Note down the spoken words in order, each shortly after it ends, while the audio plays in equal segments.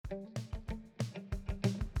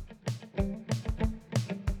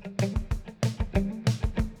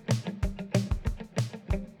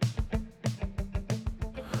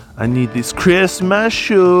I need these Christmas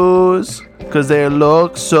shoes, 'cause they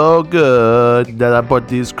look so good that I bought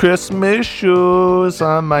these Christmas shoes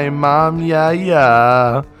on my mom,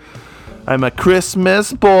 yeah. I'm a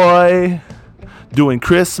Christmas boy, doing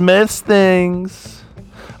Christmas things.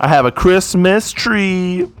 I have a Christmas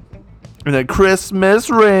tree and a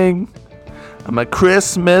Christmas ring. I'm a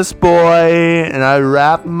Christmas boy, and I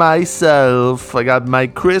wrap myself. I got my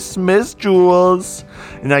Christmas jewels,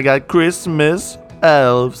 and I got Christmas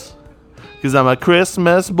elves, 'cause I'm a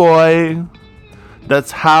Christmas boy.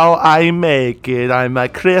 That's how I make it. I'm a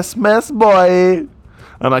Christmas boy.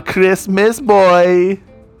 I'm a Christmas boy.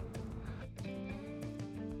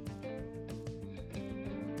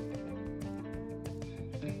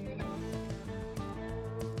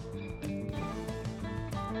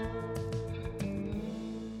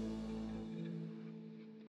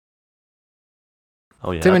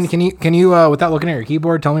 Oh yeah. Timon, can you without looking at your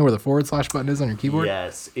keyboard, tell me where the / button is on your keyboard?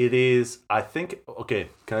 Yes, it is. I think. Okay,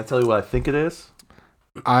 can I tell you what I think it is?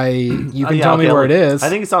 You can tell me where it is. I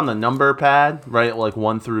think it's on the number pad, right? Like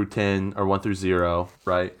 1 through 10 or 1 through 0,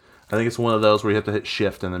 right? I think it's one of those where you have to hit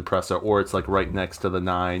shift and then press it, or it's like right next to the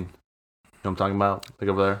 9. You know what I'm talking about? Like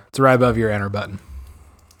over there? It's right above your enter button.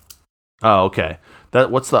 Oh, okay.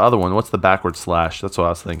 What's the other one? What's the backward slash? That's what I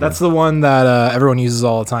was thinking. That's the one that everyone uses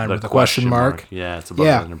all the time with the question mark. Yeah, it's above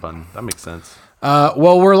the enter button. That makes sense.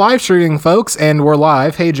 Well, we're live streaming, folks, and we're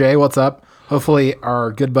live. Hey, Jay, what's up? Hopefully,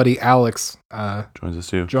 our good buddy Alex joins us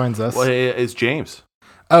too. Well, it's James.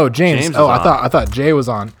 Oh, James. I thought Jay was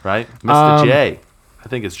on. Right, Mr. J. I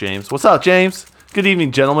think it's James. What's up, James? Good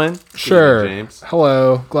evening, gentlemen. Sure. Good evening, James.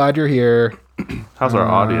 Hello. Glad you're here. How's our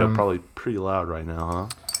audio? Probably pretty loud right now,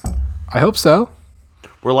 huh? I hope so.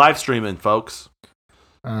 We're live streaming, folks.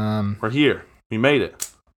 We're here. We made it.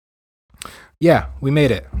 Yeah, we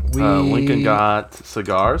made it. Lincoln got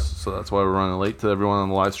cigars, so that's why we're running late to everyone on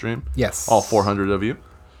the live stream. Yes. All 400 of you.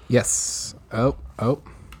 Yes. Oh. Are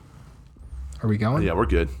we going? Yeah, we're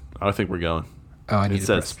good. I think we're going. Oh, I need to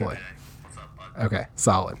press play. Okay,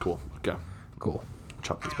 solid. Cool. Okay. Cool.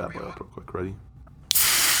 Chop this bad boy up real quick. Ready?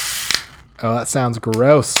 Oh, that sounds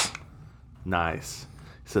gross. Nice.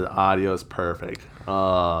 He said audio is perfect.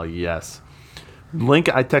 Oh, yes. I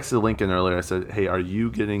texted Lincoln earlier. I said, hey, are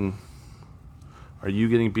you getting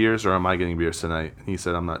beers or am I getting beers tonight? And he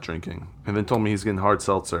said, I'm not drinking. And then told me he's getting hard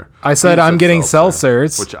seltzer. I said, I'm getting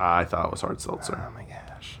seltzers. Which I thought was hard seltzer. Oh, my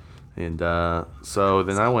gosh. And so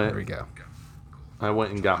then I went. There we go. I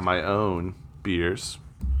went and got my own beers.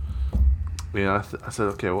 And I said,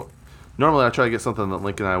 okay, well, normally I try to get something that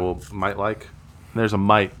Lincoln and I might like. And there's a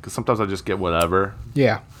might, because sometimes I just get whatever.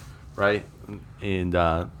 Yeah. Right? And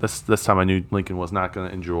this time I knew Lincoln was not going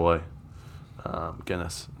to enjoy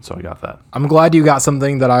Guinness, so I got that. I'm glad you got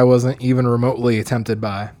something that I wasn't even remotely tempted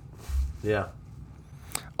by. Yeah.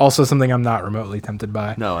 Also something I'm not remotely tempted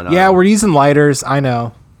by. No, I know. Yeah, we're using lighters. I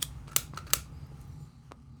know.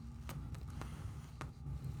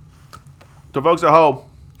 So folks at home,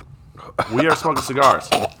 we are smoking cigars.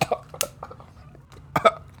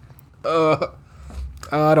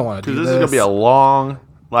 I don't want to do this. This is going to be a long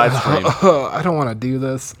live stream. I don't want to do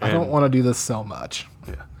this. I don't want to do this so much.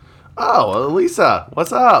 Yeah. Oh, Elisa,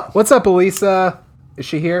 what's up? What's up, Elisa? Is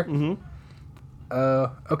she here?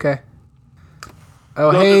 Mm-hmm. Okay.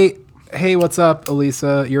 Oh, hey, what's up,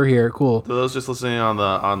 Elisa? You're here. Cool. So those just listening on the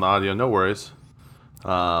audio, no worries.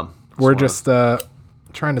 We're just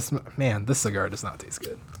trying to. Man, this cigar does not taste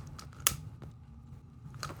good.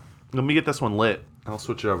 Let me get this one lit. I'll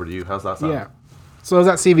switch it over to you. How's that sound? Yeah. So I was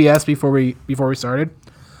at CVS before we started.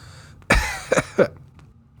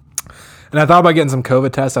 And I thought about getting some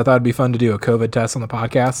COVID tests. I thought it'd be fun to do a COVID test on the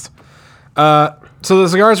podcast. So the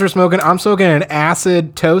cigars we're smoking, I'm smoking an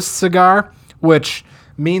acid toast cigar, which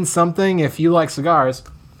means something if you like cigars.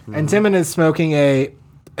 Mm-hmm. And Timon is smoking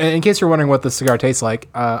in case you're wondering what this cigar tastes like,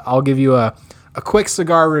 I'll give you a quick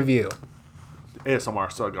cigar review. ASMR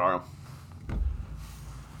cigar.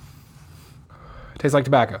 Tastes like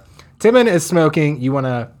tobacco. Timon is smoking, you want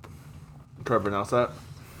to... Try to pronounce that?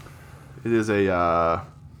 It is a...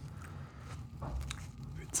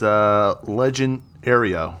 It's a Legend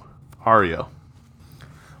Ario.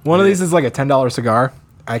 One of these is like a $10 cigar.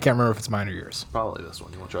 I can't remember if it's mine or yours. Probably this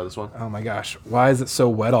one. You want to try this one? Oh my gosh. Why is it so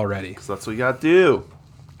wet already? Because that's what you got to do. You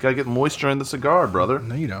got to get moisture in the cigar, brother.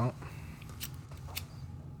 No, you don't.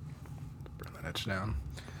 Burn that edge down.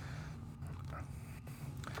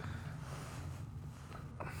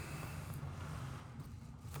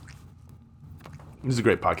 This is a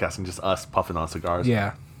great podcasting, just us puffing on cigars.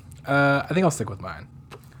 Yeah. I think I'll stick with mine.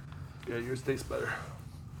 Yeah, yours tastes better.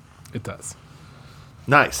 It does.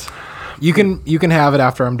 Nice. You can have it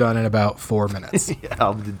after I'm done in about 4 minutes. Yeah,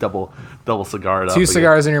 I'll do double cigar it up. 2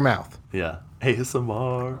 cigars in your mouth. Yeah.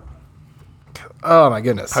 ASMR. Oh my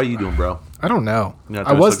goodness. How you doing, bro? I don't know. You're not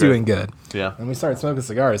I doing was so great? doing good. Yeah. And we started smoking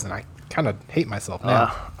cigars, and I kind of hate myself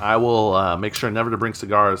now. I will make sure never to bring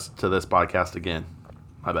cigars to this podcast again.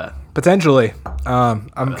 My bad. Potentially. I'm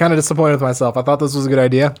kind of disappointed with myself. I thought this was a good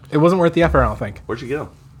idea. It wasn't worth the effort, I don't think. Where'd you get them?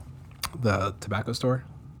 The tobacco store.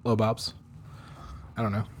 Low Bob's. I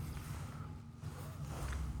don't know.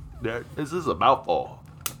 This is a mouthful.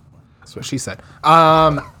 That's what she said. You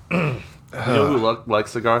know who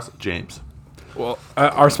likes cigars? James. Well,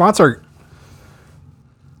 our sponsor,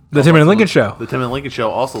 the Tim and Lincoln Show. The Tim and Lincoln Show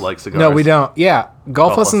also likes cigars. No, we don't. Yeah,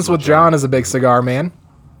 Golf Lessons with John is a big cigar man.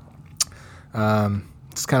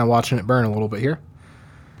 Just kind of watching it burn a little bit here.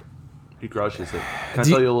 He crushes it. Can I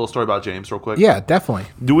tell you a little story about James real quick? Yeah, definitely.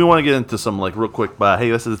 Do we want to get into some real quick? Hey,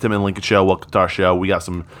 this is the Tim and Lincoln Show. Welcome to our show. We got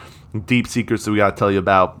some deep secrets that we got to tell you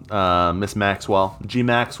about. Miss Maxwell, G.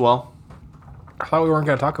 Maxwell. I thought we weren't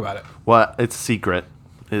going to talk about it. Well, it's a secret.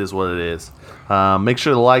 It is what it is. Make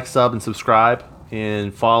sure to like, sub, and subscribe,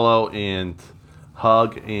 and follow, and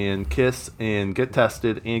hug, and kiss, and get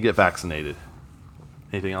tested, and get vaccinated.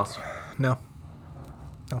 Anything else? No.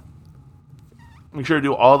 Make sure to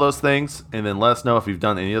do all those things, and then let us know if you've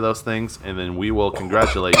done any of those things, and then we will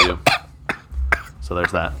congratulate you. So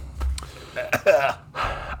there's that.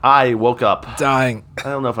 I woke up. Dying. I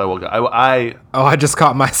don't know if I woke up. I I just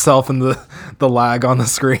caught myself in the lag on the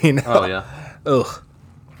screen. Oh, yeah. Ugh.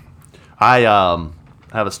 I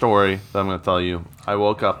have a story that I'm going to tell you. I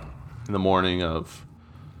woke up in the morning of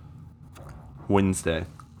Wednesday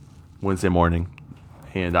morning,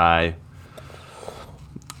 and I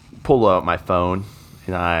pulled out my phone,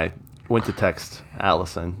 and I went to text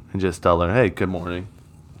Allison and just tell her, hey, good morning.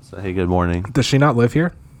 Say, hey, good morning. Does she not live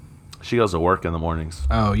here? She goes to work in the mornings.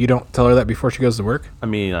 Oh, you don't tell her that before she goes to work? I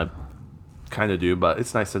mean, I kind of do, but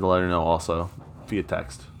it's nice to let her know also via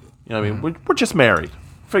text. You know what I mean? We're just married.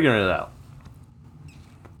 Figuring it out.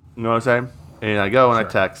 You know what I'm saying? And I go and I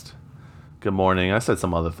text, good morning. I said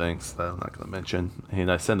some other things that I'm not going to mention.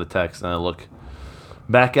 And I send the text, and I look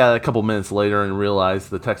back at it a couple minutes later and realize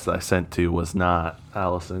the text that I sent to was not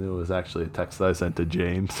Allison. It was actually a text that I sent to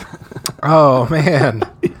James. Oh, man.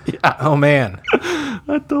 Yeah. Oh, man.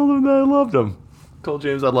 I told him that I loved him. Told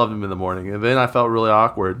James I loved him in the morning. And then I felt really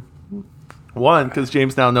awkward. One, because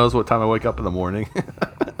James now knows what time I wake up in the morning.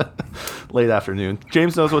 Late afternoon.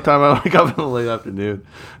 James knows what time I wake up in the late afternoon.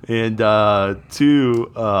 And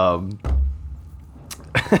two,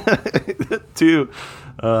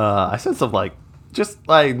 I said something just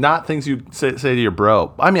not things you say to your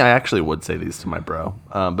bro. I mean, I actually would say these to my bro,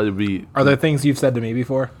 but it'd be. Are there things you've said to me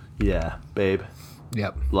before? Yeah, babe.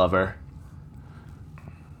 Yep. Love her.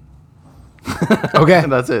 Okay.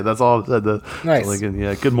 That's it. That's all I said to Nice. Lincoln.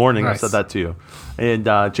 Yeah, good morning. Nice. I said that to you. And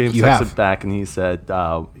James You texted have. back, and he said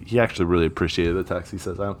he actually really appreciated the text. He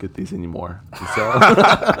says, I don't get these anymore. And so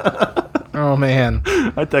Oh, man.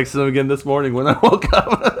 I texted him again this morning when I woke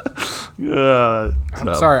up. Yeah.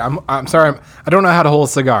 I'm sorry. I'm sorry. I don't know how to hold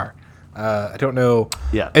a cigar. I don't know.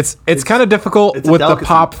 Yeah. It's kind of difficult it's a with the delicacy.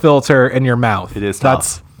 pop filter in your mouth. It is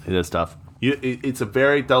tough. It is tough. It's a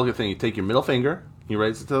very delicate thing. You take your middle finger, you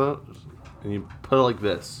raise it and you put it like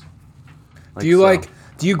this. Do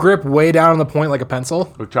you grip way down on the point like a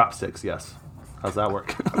pencil? Or chopsticks, yes. How's that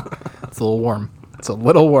work? It's a little warm. It's a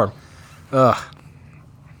little warm. Ugh.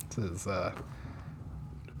 This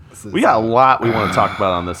is, We got a lot we want to talk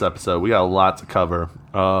about on this episode. We got a lot to cover.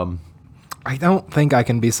 I don't think I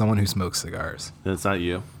can be someone who smokes cigars. It's not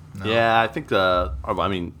you. No. Yeah, I think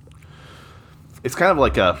it's kind of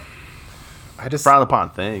like a I just frowned upon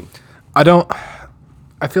thing.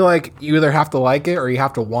 I feel like you either have to like it or you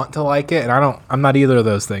have to want to like it, and I'm not either of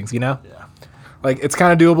those things, you know? Yeah. Like, it's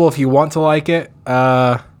kind of doable if you want to like it,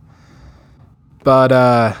 but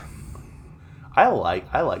I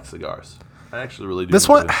like cigars. I actually really do. this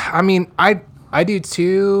one, I mean, I do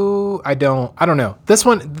too. I don't know. This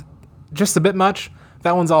one, just a bit much.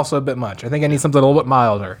 That one's also a bit much. I think I need something a little bit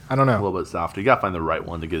milder. I don't a know. little bit softer. You gotta find the right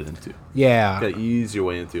one to get into. Yeah. You gotta ease your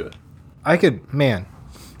way into it. I could, man,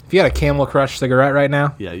 if you had a Camel Crush cigarette right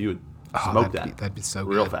now. Yeah, you would smoke that. That'd be so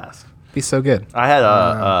real good. fast. Be so good. I had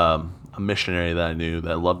a missionary that I knew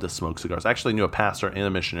that loved to smoke cigars. I actually knew a pastor and a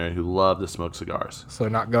missionary who loved to smoke cigars. So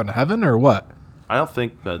they're not going to heaven or what? I don't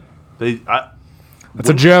think that they. It's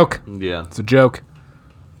a joke. Yeah, It's a joke.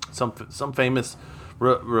 some famous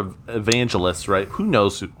evangelists, right? Who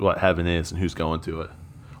knows what heaven is and who's going to it?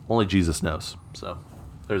 Only Jesus knows. So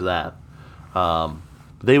there's that.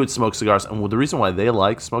 They would smoke cigars, and the reason why they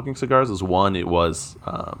like smoking cigars is one, it was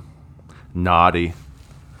naughty.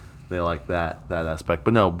 They like that aspect.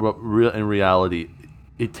 But no, in reality,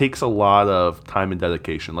 it takes a lot of time and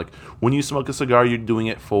dedication. Like when you smoke a cigar,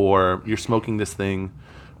 you're smoking this thing.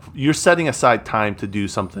 You're setting aside time to do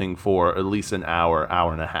something for at least an hour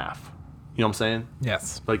and a half. You know what I'm saying?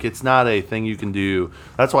 Yes. Like it's not a thing you can do.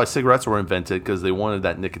 That's why cigarettes were invented, because they wanted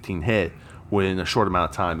that nicotine hit within a short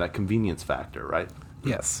amount of time, that convenience factor, right?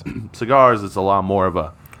 Yes. Cigars, it's a lot more of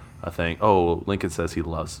a thing. Oh, Lincoln says he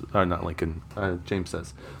loves, or not Lincoln, James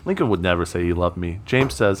says. Lincoln would never say he loved me.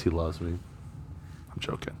 James says he loves me. I'm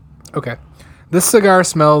joking. Okay. This cigar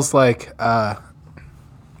smells like a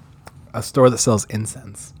store that sells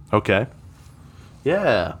incense. Okay.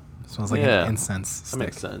 Yeah. It smells like an incense stick. That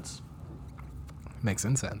makes sense. Makes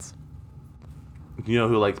incense. You know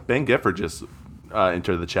who, like, Ben Gifford just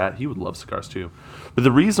entered the chat. He would love cigars too. But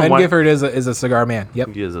the reason Ben why Gifford is a cigar man. Yep.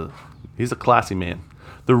 He's a classy man.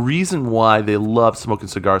 The reason why they love smoking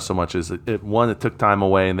cigars so much is it took time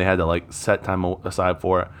away, and they had to like set time aside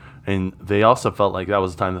for it. And they also felt like that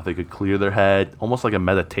was the time that they could clear their head, almost like a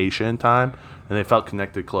meditation time. And they felt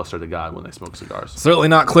connected closer to God when they smoked cigars. Certainly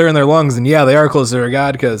not clearing their lungs, and yeah, they are closer to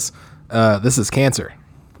God because this is cancer.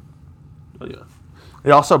 Oh, yeah.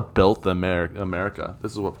 It also built America.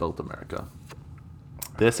 This is what built America.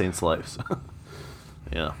 This ain't slaves.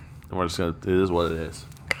 Yeah. And we're just going to, it is what it is.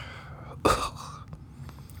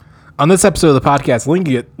 On this episode of the podcast,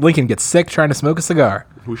 Lincoln gets sick trying to smoke a cigar.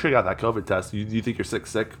 We should have got that COVID test. You think you're sick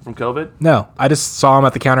from COVID? No, I just saw him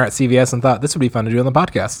at the counter at CVS and thought this would be fun to do on the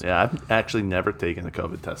podcast. Yeah, I've actually never taken a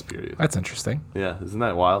COVID test, period. That's interesting. Yeah, isn't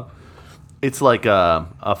that wild? It's like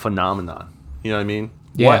a phenomenon. You know what I mean?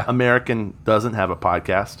 Yeah. What American doesn't have a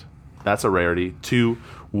podcast? That's a rarity. 2,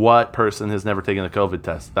 what person has never taken a COVID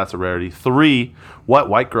test? That's a rarity. 3, what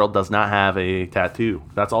white girl does not have a tattoo?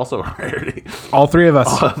 That's also a rarity. All three of us.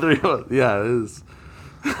 All 3 of us. Yeah, it is.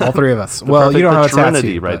 All 3 of us. Well, you don't have a tattoo.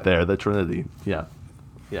 Trinity right there. The Trinity. Yeah.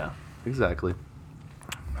 Yeah, exactly.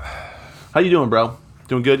 How you doing, bro?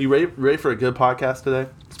 Doing good? You ready for a good podcast today?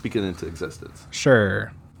 Speaking into existence.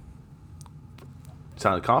 Sure. You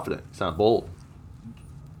sounded confident. You sounded bold.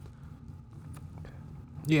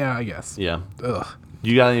 Yeah, I guess. Yeah. Ugh.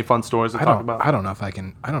 You got any fun stories to talk about? I don't know if I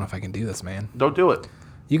can do this, man. Don't do it.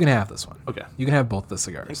 You can have this one. Okay. You can have both the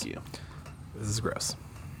cigars. Thank you. This is gross.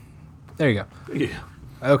 There you go. Yeah.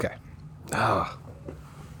 Okay. Oh,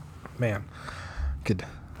 man.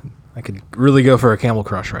 I could really go for a Camel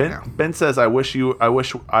Crush right now. Ben says, I wish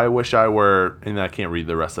I were, and I can't read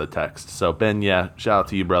the rest of the text. So Ben, yeah, shout out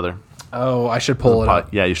to you, brother. Oh, I should pull it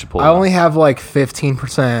up. Yeah, you should pull it I up. only have like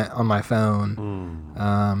 15% on my phone.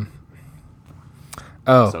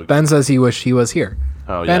 So Ben says he wished he was here.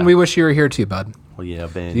 Oh, Ben, yeah. we wish you were here too, bud. Well, yeah,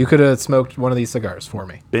 Ben. You could have smoked one of these cigars for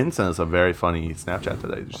me. Ben sent us a very funny Snapchat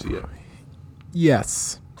today. Did you see it?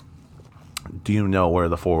 Yes. Do you know where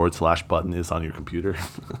the / button is on your computer?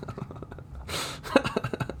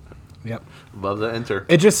 Yep. Love to enter.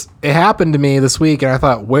 It happened to me this week, and I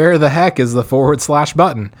thought, where the heck is the /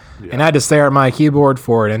 button? Yeah. And I had to stare at my keyboard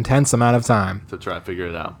for an intense amount of time. To try to figure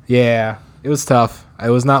it out. Yeah, it was tough. It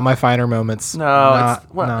was not my finer moments. No,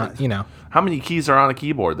 not. How many keys are on a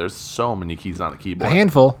keyboard? There's so many keys on a A keyboard.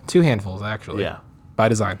 handful, 2 handfuls actually. Yeah. By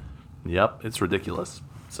design. Yep, it's ridiculous.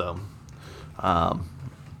 So,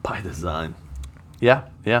 by design. Yeah.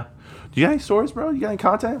 Do you got any stories, bro? You got any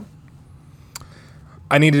content?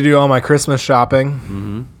 I need to do all my Christmas shopping.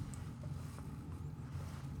 Mm-hmm.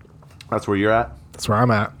 That's where you're at? That's where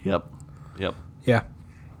I'm at. Yep. Yeah.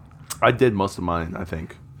 I did most of mine, I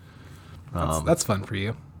think. That's fun for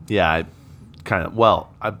you. Yeah, I kind of.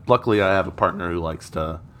 Luckily I have a partner who likes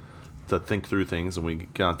to think through things, and we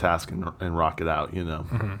get on task and rock it out, you know.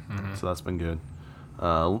 Mm-hmm. So that's been good.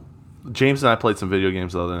 James and I played some video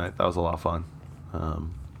games the other night. That was a lot of fun.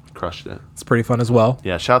 Crushed it. It's pretty fun as well.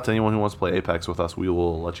 Yeah, shout out to anyone who wants to play Apex with us. We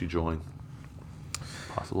will let you join.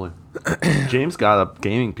 Possibly. James got a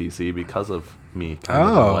gaming PC because of me.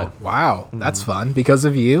 Oh, wow. Mm-hmm. That's fun. Because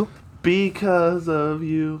of you? Because of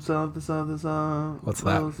you, something. What's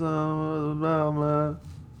that?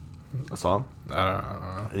 A song? I don't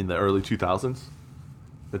know. In the early 2000s?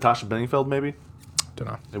 Natasha Bedingfield, maybe? Don't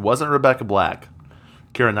know. It wasn't Rebecca Black.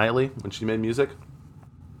 Keira Knightley, when she made music?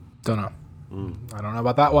 Don't know. I don't know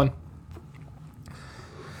about that one.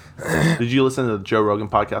 Did you listen to the Joe Rogan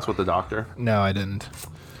podcast with the doctor? No, I didn't.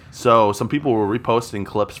 So some people were reposting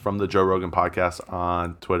clips from the Joe Rogan podcast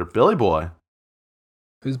on Twitter. Billy Boy.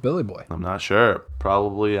 Who's Billy Boy? I'm not sure.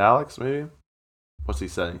 Probably Alex, maybe? What's he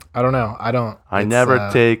saying? I don't know. I never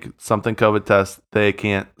take something COVID test. They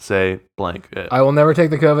can't say blank. I will never take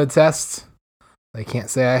the COVID test. They can't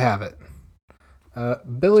say I have it.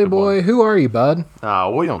 Billy boy, who are you, bud?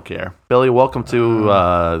 We don't care. Billy, welcome to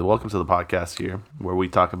the podcast here, where we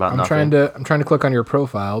talk about nothing. I'm trying to click on your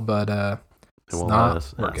profile, but it's not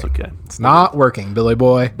working. That's okay. It's not working, Billy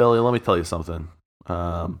boy. Billy, let me tell you something.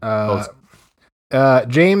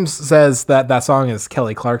 James says that song is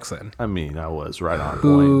Kelly Clarkson. I mean, I was right on point.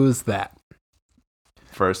 Who's that?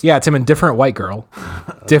 First, yeah, Tim, and different white girl.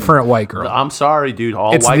 Different white girl. I'm sorry, dude.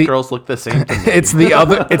 All white girls look the same to me. It's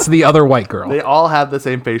the other white girl. They all have the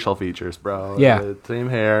same facial features, bro. Yeah, the same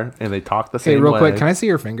hair, and they talk the same way. Hey, real quick, can I see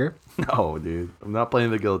your finger? No, dude. I'm not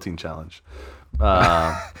playing the guillotine challenge.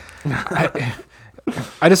 I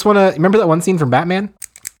just want to remember that one scene from Batman.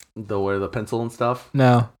 Where the pencil and stuff.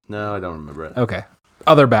 No, I don't remember it. Okay,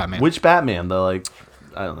 other Batman. Which Batman? I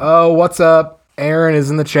don't know. Oh, what's up? Aaron is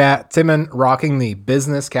in the chat. Timon rocking the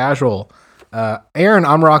business casual. Aaron,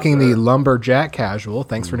 I'm rocking the lumberjack casual.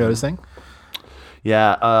 Thanks for noticing.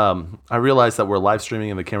 Yeah, I realized that we're live streaming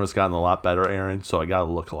and the camera's gotten a lot better, Aaron, so I got to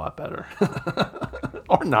look a lot better.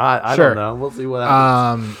 Or not. I don't know. We'll see what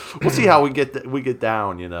happens. We'll see how we get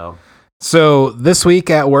down, you know. So this week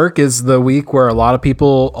at work is the week where a lot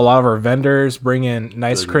of our vendors bring in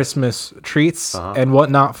nice Christmas treats and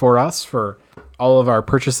whatnot for us for all of our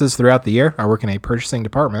purchases throughout the year. I work in a purchasing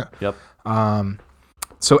department. Yep.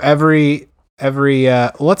 So every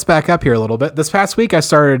let's back up here a little bit. This past week I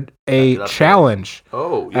started a challenge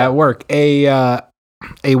at work, a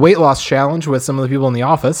weight loss challenge with some of the people in the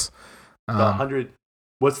office.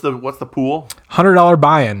 What's the pool? $100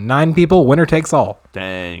 buy-in. 9 people, winner takes all.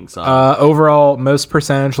 Dang, son. Overall, most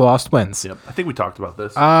percentage lost wins. Yep. I think we talked about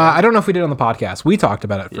this. I don't know if we did on the podcast. We talked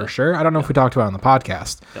about it for sure. I don't know if we talked about it on the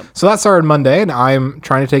podcast. Yep. So that started Monday, and I'm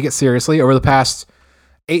trying to take it seriously. Over the past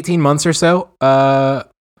 18 months or so,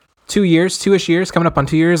 2-ish years, coming up on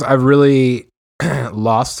 2 years, I've really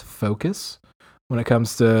lost focus when it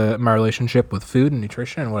comes to my relationship with food and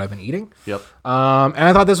nutrition and what I've been eating. Yep. And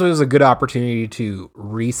I thought this was a good opportunity to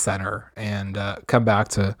recenter and come back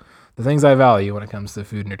to the things I value when it comes to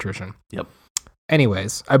food and nutrition. Yep.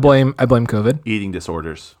 Anyways, I blame COVID. Eating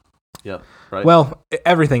disorders. Yep. Right. Well,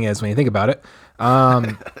 everything is when you think about it.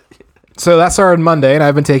 So that started Monday, and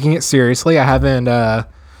I've been taking it seriously. I haven't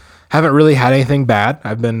really had anything bad.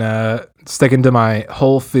 I've been sticking to my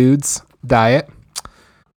whole foods diet.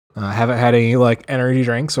 I haven't had any energy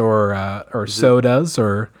drinks or sodas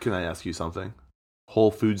or. Can I ask you something?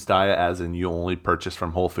 Whole Foods diet, as in you only purchase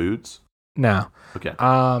from Whole Foods? No. Okay.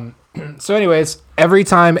 So, anyways, every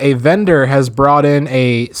time a vendor has brought in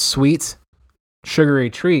a sweet, sugary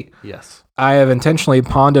treat, yes, I have intentionally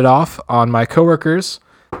pawned it off on my coworkers,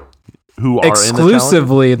 who are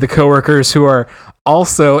exclusively the coworkers who are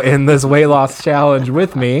also in this weight loss challenge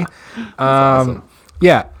with me. Awesome.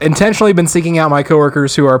 Yeah, intentionally been seeking out my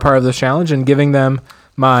coworkers who are part of this challenge and giving them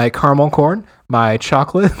my caramel corn, my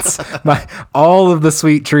chocolates, all of the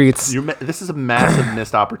sweet treats. This is a massive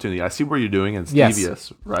missed opportunity. I see what you're doing, and it's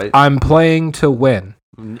devious, right? I'm playing to win.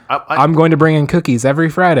 I'm going to bring in cookies every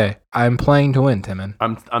Friday. I'm playing to win, Timon.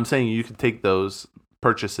 I'm saying you could take those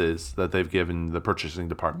purchases that they've given the purchasing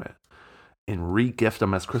department and re-gift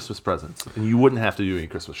them as Christmas presents, and you wouldn't have to do any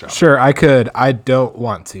Christmas shopping. Sure, I could. I don't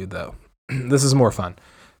want to, though. This is more fun.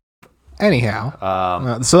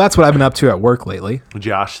 Anyhow, so that's what I've been up to at work lately.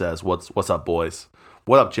 Josh says, "What's up, boys?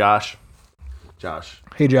 What up, Josh? Josh.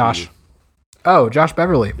 Hey, Josh. Oh, Josh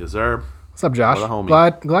Beverly. Yes, sir. What's up, Josh?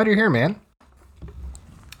 Glad you're here, man.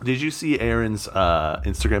 Did you see Aaron's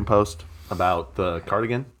Instagram post about the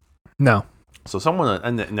cardigan? No. So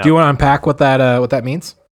someone. No. Do you want to unpack what that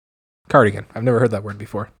means? Cardigan. I've never heard that word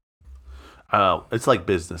before. It's like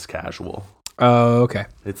business casual. Oh, okay.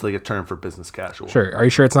 It's like a term for business casual. Sure. Are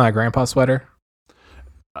you sure it's not a grandpa sweater?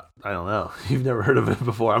 I don't know. You've never heard of it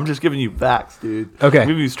before. I'm just giving you facts, dude. Okay. I'm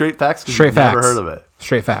giving you straight facts because you've never heard of it.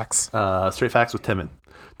 Straight facts. Straight facts with Timon.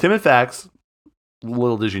 Timon facts,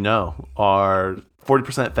 little did you know, are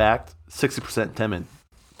 40% fact, 60% Timon.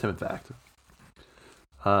 Timon fact.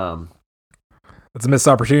 That's a missed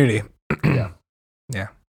opportunity. Yeah. Yeah.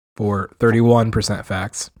 For 31%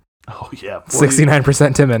 facts. Oh, yeah.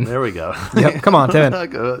 69% Timon. There we go. Yep. Come on,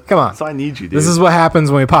 Timon. Come on. So I need you, dude. This is what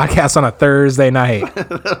happens when we podcast on a Thursday night.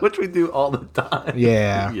 Which we do all the time.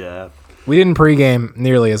 Yeah. Yeah. We didn't pregame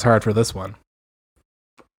nearly as hard for this one.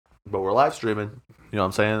 But we're live streaming. You know what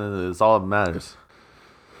I'm saying? It's all that matters.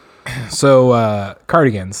 So,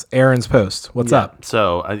 cardigans, Aaron's post. What's up?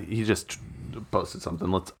 So, he just posted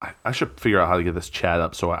something. I should figure out how to get this chat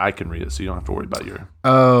up so I can read it so you don't have to worry about your...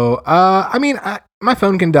 my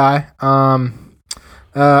phone can die.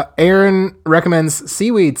 Aaron recommends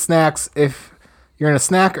seaweed snacks if you're in a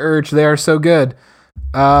snack urge. They are so good.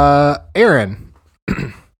 Aaron.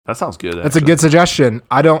 That sounds good. That's a good suggestion.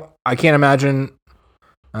 I can't imagine.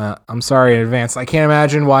 I'm sorry in advance. I can't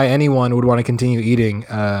imagine why anyone would want to continue eating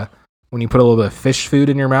when you put a little bit of fish food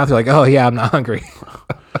in your mouth. You're like, oh yeah, I'm not hungry.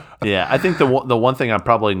 Yeah, I think the one thing I'm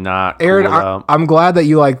probably not. Aaron, cool I'm glad that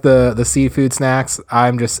you like the seafood snacks.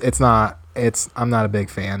 I'm not a big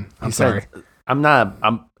fan. I'm sorry. Aaron,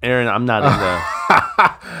 I'm not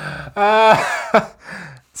into.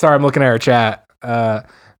 Sorry, I'm looking at our chat.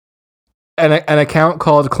 An account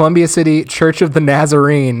called Columbia City Church of the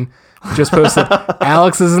Nazarene just posted,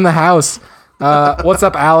 Alex is in the house. What's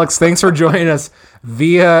up, Alex? Thanks for joining us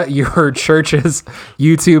via your church's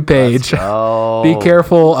YouTube page. Be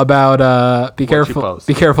careful about be careful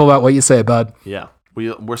about what you say, bud. Yeah.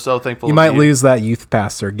 We're so thankful. You might lose that youth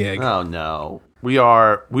pastor gig. Oh no. We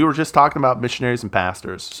were just talking about missionaries and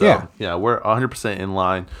pastors. So yeah, we're 100% in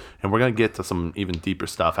line, and we're going to get to some even deeper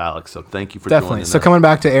stuff, Alex. So thank you for joining us. So coming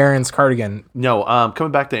back to Aaron's cardigan. No,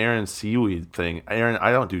 coming back to Aaron's seaweed thing. Aaron,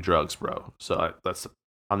 I don't do drugs, bro. So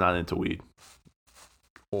I'm not into weed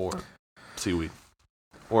or seaweed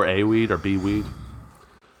or A weed or B weed.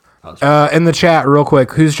 In the chat, real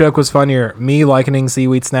quick, whose joke was funnier? Me likening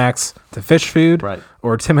seaweed snacks to fish food, right?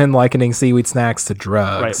 Or Timon likening seaweed snacks to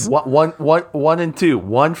drugs, right? One and two.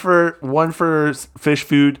 One for fish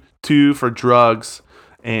food, two for drugs,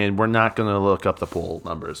 and we're not gonna look up the poll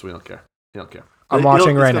numbers. We don't care. You don't care. I'm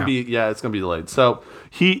watching right now. It's gonna be delayed. So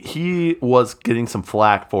he was getting some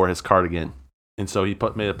flack for his cardigan, and so he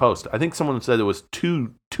made a post. I think someone said it was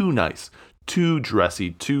too nice, too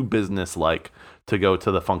dressy, too business like to go to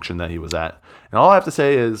the function that he was at. And all I have to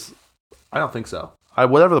say is, I don't think so.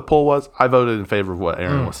 Whatever the poll was, I voted in favor of what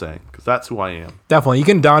Aaron was saying, because that's who I am. Definitely. You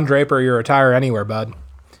can Don Draper your attire anywhere, bud.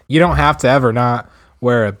 You don't have to ever not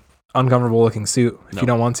wear a uncomfortable looking suit if you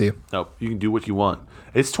don't want to. Nope. You can do what you want.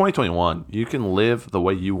 It's 2021. You can live the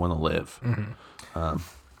way you want to live.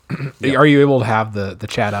 Mm-hmm. Are you able to have the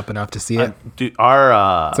chat up enough to see it? Dude,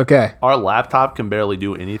 it's okay. Our laptop can barely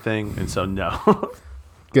do anything, and so no.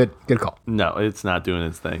 Good call. No, it's not doing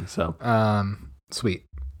its thing. So, sweet.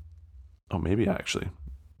 Oh, maybe I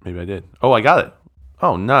did. Oh, I got it.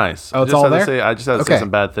 Oh, nice. Oh, it's all there? I just had to say some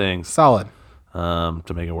bad things. Solid.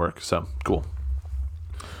 To make it work. So cool,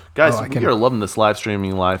 guys. You're loving this live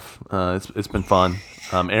streaming life. It's been fun.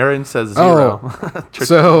 Aaron says 0.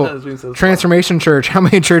 So Transformation Church. How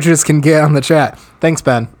many churches can get on the chat? Thanks,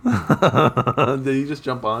 Ben. Did he just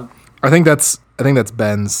jump on? I think that's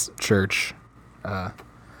Ben's church.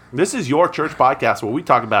 This is your church podcast where we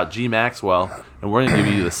talk about G. Maxwell, and we're going to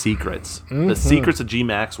give you the secrets. Mm-hmm. The secrets of G.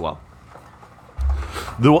 Maxwell.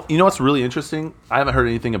 You know what's really interesting? I haven't heard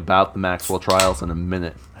anything about the Maxwell trials in a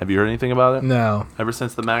minute. Have you heard anything about it? No. Ever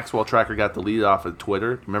since the Maxwell tracker got deleted off of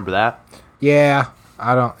Twitter. Remember that? Yeah.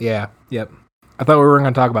 Yep. I thought we were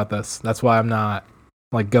going to talk about this. That's why I'm not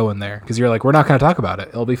going there. Because you're like, we're not going to talk about it.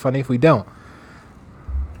 It'll be funny if we don't.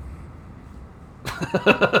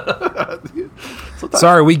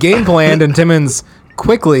 Sorry, we game planned and Timmons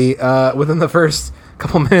quickly within the first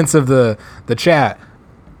couple minutes of the chat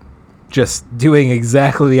just doing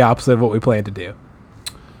exactly the opposite of what we planned to do.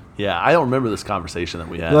 Yeah, I don't remember this conversation that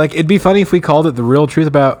we had. It'd be funny if we called it The Real Truth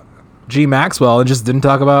About G. Maxwell and just didn't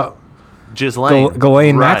talk about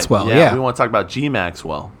Ghislaine Maxwell. Yeah, we want to talk about G.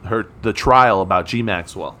 Maxwell, the trial about G.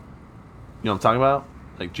 Maxwell. You know what I'm talking about?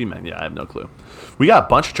 G-Man. Yeah, I have no clue. We got a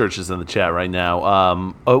bunch of churches in the chat right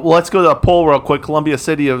now. Let's go to a poll real quick. Columbia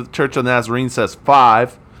City of Church of the Nazarene says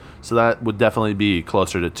 5. So that would definitely be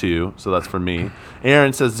closer to 2. So that's for me.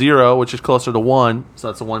 Aaron says 0, which is closer to 1. So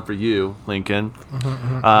that's a 1 for you, Lincoln. 7,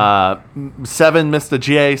 Mr.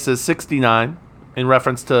 J says 69 in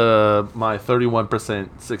reference to my 31%,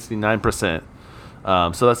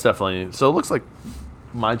 69%. So that's definitely... So it looks like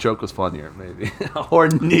my joke was funnier, maybe. Or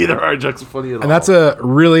neither our jokes are funny at all. And that's a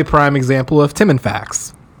really prime example of Timon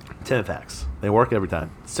facts. Timon facts. They work every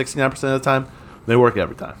time. 69% of the time, they work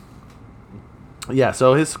every time. Yeah,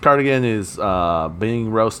 so his cardigan is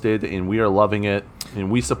being roasted, and we are loving it.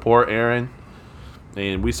 And we support Aaron,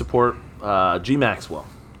 and we support G. Maxwell.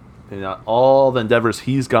 And all the endeavors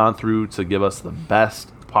he's gone through to give us the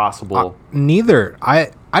best possible. Neither.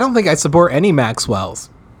 I don't think I support any Maxwells.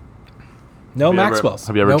 No Maxwells.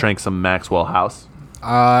 Have you ever drank some Maxwell House?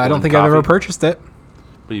 I don't think I've ever purchased it.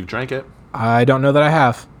 But you've drank it? I don't know that I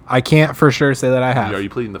have. I can't for sure say that I have. Are you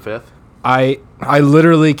pleading the fifth? I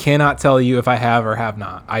literally cannot tell you if I have or have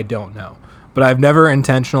not. I don't know. But I've never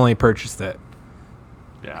intentionally purchased it.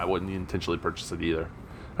 Yeah, I wouldn't intentionally purchase it either.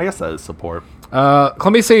 I guess that is support.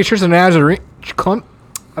 Columbia City Church of the Nazarene.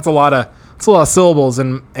 That's a lot of syllables,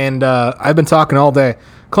 and I've been talking all day.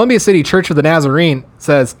 Columbia City Church of the Nazarene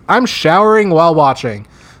says, I'm showering while watching.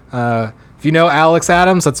 If you know Alex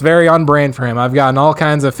Adams, that's very on brand for him. I've gotten all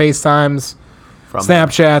kinds of FaceTimes, From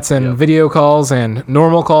Snapchats, and video calls, and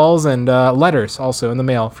normal calls, and letters also in the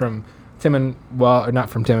mail from Tim and, well, not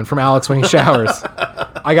from Tim, from Alex when he showers.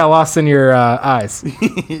 I got lost in your eyes.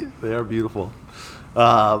 They are beautiful.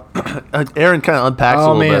 Aaron kind of unpacks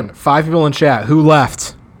a little bit. 5 people in chat. Who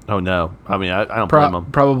left? Oh, no. I mean, I don't blame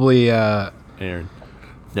him. Probably Aaron.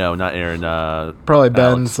 No, not Aaron. probably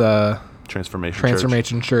Ben's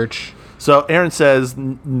Transformation Church. So Aaron says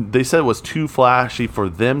they said it was too flashy for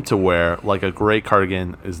them to wear. Like a gray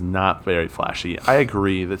cardigan is not very flashy. I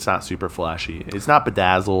agree. That's not super flashy. It's not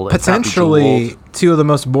bedazzled. Potentially two of the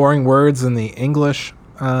most boring words in the English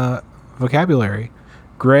vocabulary.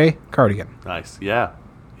 Gray cardigan. Nice. Yeah.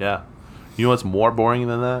 Yeah. You know what's more boring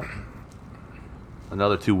than that?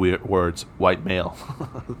 Another two words, white male.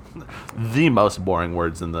 The most boring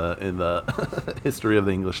words in the history of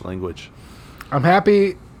the English language. I'm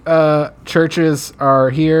happy churches are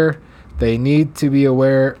here. They need to be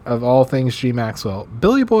aware of all things G. Maxwell.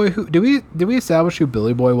 Billy Boy, who did we establish who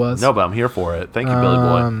Billy Boy was? No, but I'm here for it. Thank you, Billy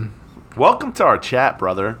Boy. Welcome to our chat,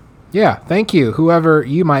 brother. Yeah, thank you, whoever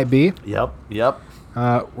you might be. Yep.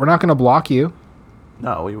 We're not going to block you.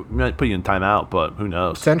 No, we might put you in timeout, but who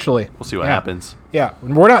knows? Potentially. We'll see what happens. Yeah,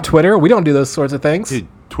 we're not Twitter. We don't do those sorts of things. Dude,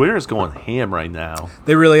 Twitter is going ham right now.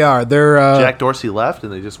 They really are. They're Jack Dorsey left,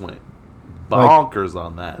 and they just went bonkers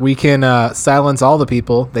on that. We can silence all the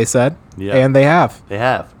people, they said. Yeah. And they have. They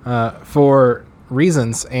have. For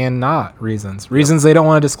reasons and not reasons. Reasons they don't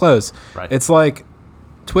want to disclose. Right. It's like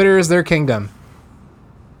Twitter is their kingdom.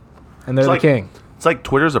 And they're the king. It's like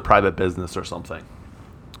Twitter's a private business or something.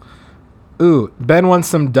 Ooh, Ben wants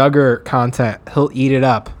some Duggar content. He'll eat it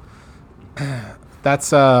up.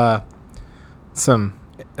 That's an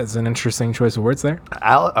interesting choice of words there.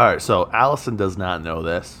 All right, so Allison does not know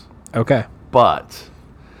this. Okay. But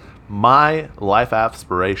my life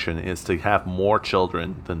aspiration is to have more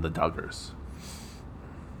children than the Duggars.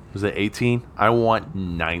 Was it 18? I want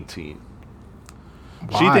 19.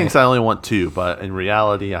 Why? She thinks I only want 2, but in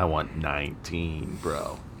reality, I want 19,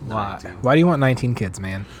 bro. Why? 19. Why do you want 19 kids,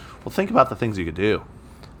 man? Well, think about the things you could do.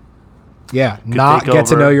 Yeah, not get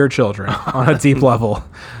to know your children on a deep level.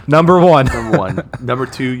 Number one. Number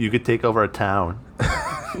 2, you could take over a town.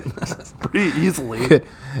 Pretty easily. You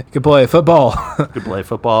could play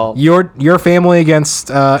football. Your family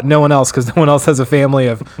against no one else, because no one else has a family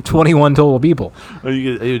of 21 total people.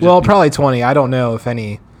 Probably 20. I don't know if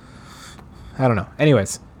any. I don't know.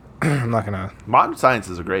 Anyways, I'm not going to. Modern science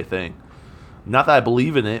is a great thing. Not that I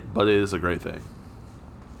believe in it, but it is a great thing.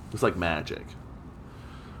 It's like magic,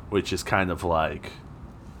 which is kind of like,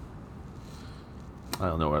 I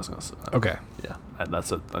don't know what I was going to say. Okay. Yeah.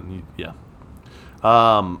 Yeah.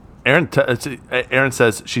 Aaron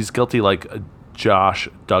says she's guilty like Josh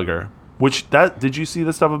Duggar. Did you see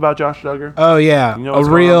the stuff about Josh Duggar? Oh yeah, you know a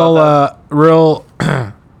real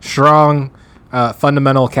strong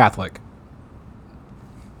fundamental Catholic.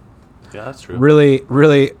 Yeah, that's true.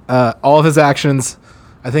 Really, all of his actions,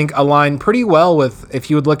 I think, align pretty well with,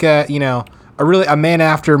 if you would look at, a man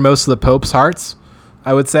after most of the Pope's hearts,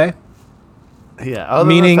 I would say. Yeah,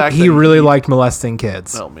 meaning he really liked molesting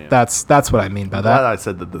kids. Oh man, that's what I mean by that. I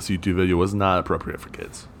said that this YouTube video was not appropriate for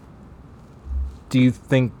kids. Do you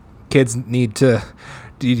think kids need to?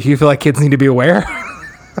 Do you feel like kids need to be aware?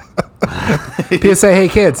 People say, "Hey,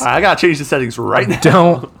 kids, I gotta change the settings right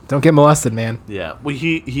now. Don't get molested, man." Yeah, well,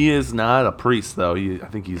 he is not a priest though. I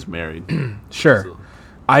think he's married. Sure, so.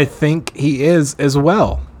 I think he is as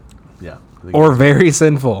well. Yeah, or very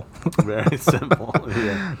sinful. Very simple.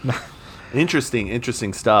 Yeah.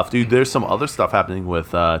 Interesting stuff, dude. There's some other stuff happening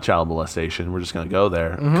with child molestation. We're just gonna go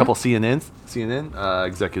there. A couple CNN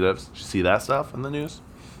executives. Did you see that stuff in the news?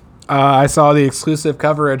 I saw the exclusive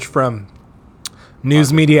coverage from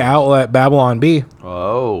news media outlet Babylon B.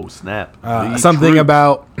 Oh snap! Something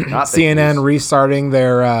about CNN restarting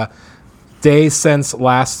their day since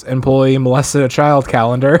last employee molested a child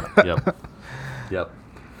calendar. Yep.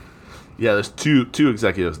 Yeah, there's two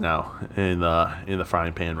executives now in the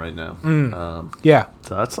frying pan right now. Yeah,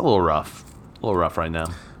 so that's a little rough right now.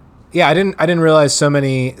 Yeah, I didn't realize so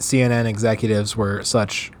many CNN executives were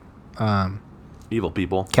such evil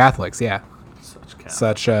people, Catholics. Yeah,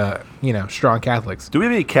 such strong Catholics. Do we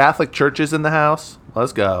have any Catholic churches in the house?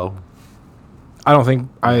 Let's go. I don't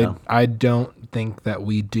think I don't think that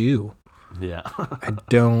we do. Yeah, I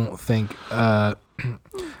don't think.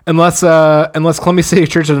 Unless Columbia City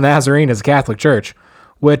Church of the Nazarene is a Catholic church,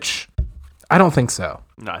 which I don't think so.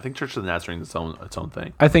 No, I think Church of the Nazarene is its own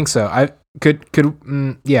thing. I think so. I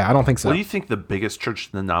don't think so. What do you think the biggest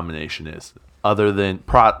church denomination is? other than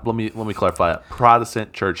let me clarify that.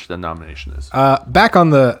 Protestant church denomination is. Back on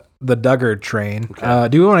the Duggar train. Okay.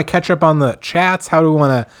 Do we want to catch up on the chats? How do we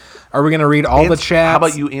want to? Are we going to read all the chats? How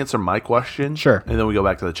about you answer my question? Sure. And then we go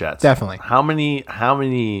back to the chats. Definitely. How many?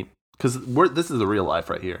 Because this is the real life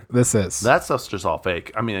right here. This is. That stuff's just all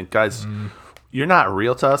fake. I mean, guys, you're not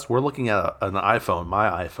real to us. We're looking at an iPhone,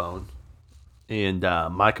 my iPhone, and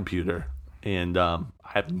my computer, and I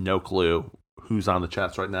have no clue who's on the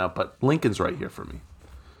chats right now. But Lincoln's right here for me.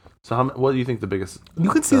 So, what do you think the biggest? You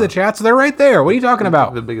can see the chats. They're right there. What are you talking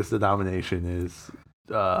about? The biggest denomination is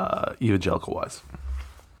evangelical wise.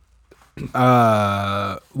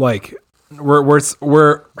 Like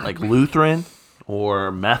we're Like Lutheran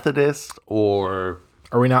or Methodist or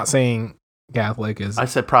are we not saying Catholic is? I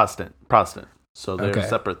said Protestant. So they're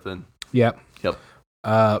separate than. Yep.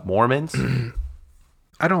 Mormons.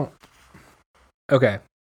 I don't. Okay.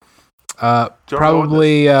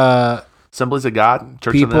 Probably Assemblies of God,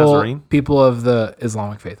 Church of the Nazarene. People of the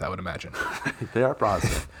Islamic faith, I would imagine. They are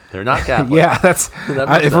Protestant. They're not Catholic. Yeah,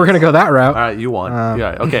 if we're gonna go that route. All right, you won.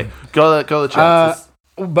 Yeah. Okay. Go to the chat.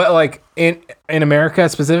 But like in America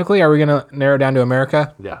specifically, are we gonna narrow down to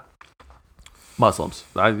America? Yeah. Muslims.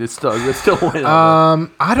 It's still winning.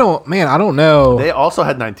 I don't know. They also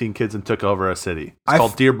had 19 kids and took over a city. It's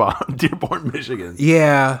called Dearborn, Michigan.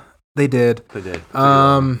 Yeah, they did. They did.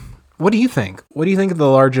 What do you think? What do you think the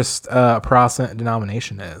largest Protestant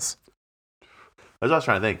denomination is? That's what I was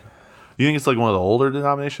trying to think. You think it's like one of the older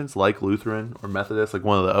denominations, like Lutheran or Methodist, like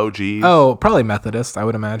one of the OGs? Oh, probably Methodist, I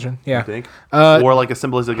would imagine. Yeah. You think? Or like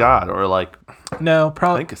Assemblies of God, or like... No,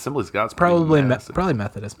 probably... I think Assemblies of God's probably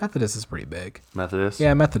Methodist. Methodist is pretty big. Methodist?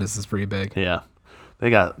 Yeah, Methodist is pretty big. Yeah.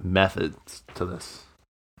 They got methods to this.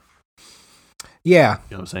 Yeah.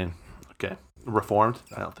 You know what I'm saying? Okay. Reformed?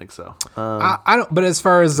 I don't think so. I don't... But as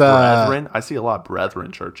far as... Brethren? I see a lot of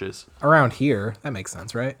Brethren churches. Around here. That makes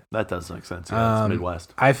sense, right? That does make sense. Yeah, it's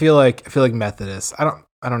Midwest. I feel like Methodist. I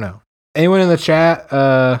don't know. Anyone in the chat?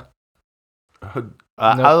 Out of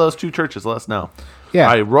those two churches, let us know.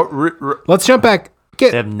 Yeah. All right, let's jump back.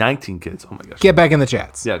 They have 19 kids. Oh my gosh. Get back in the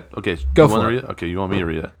chats. Yeah. Okay. Go for it. Read it. Okay. You want me to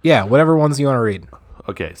read it? Yeah. Whatever ones you want to read.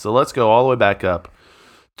 Okay. So let's go all the way back up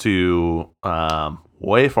to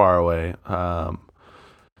way far away.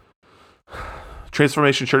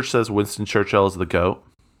 Transformation Church says Winston Churchill is the GOAT.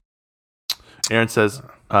 Aaron says,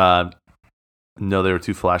 no, they were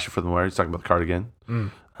too flashy for them. He's talking about the cardigan.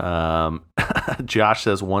 Josh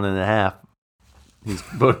says 1.5. He's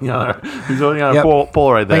voting on a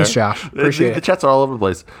poll right there. Thanks, Josh. Appreciate it. The chats are all over the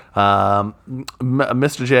place.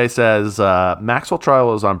 Mr. J says Maxwell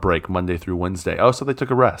trial is on break Monday through Wednesday. Oh, so they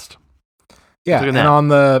took a rest. Yeah, and on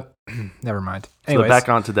the... Never mind. Anyways. So back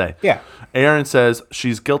on today. Yeah. Aaron says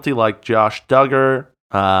she's guilty like Josh Duggar.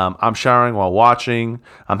 I'm showering while watching.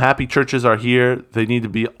 I'm happy churches are here. They need to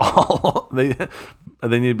be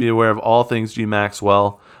they need to be aware of all things G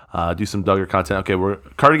Maxwell. Do some Duggar content. Okay,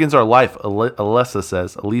 cardigans are life. Elisa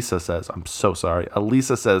says, I'm so sorry.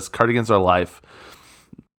 Elisa says cardigans are life.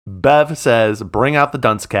 Bev says, bring out the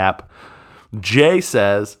dunce cap. Jay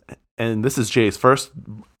says, and this is Jay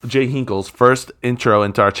Hinkle's first intro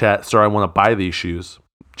into our chat. Sir, I want to buy these shoes.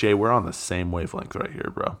 Jay, we're on the same wavelength right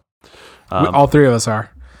here, bro. All three of us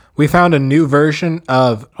are. We found a new version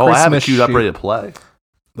of Christmas I have it queued up ready to play.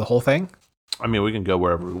 The whole thing? I mean, we can go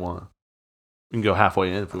wherever we want. We can go halfway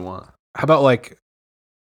in if we want. How about like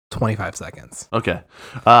 25 seconds? Okay.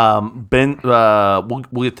 Ben,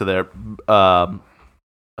 we'll get to there.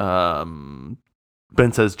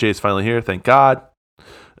 Ben says Jay's finally here. Thank God.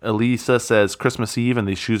 Elisa says Christmas Eve and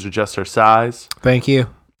these shoes are just her size. Thank you.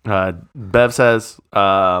 Bev says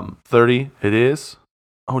 30. It is.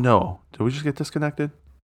 Oh no. Did we just get disconnected?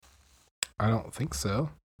 I don't think so.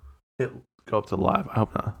 Go up to live. I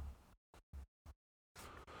hope not.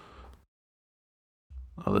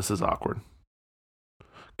 Oh, this is awkward.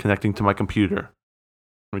 Connecting to my computer.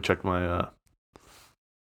 Let me check my...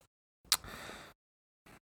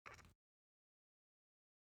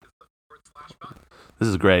 This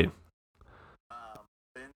is great.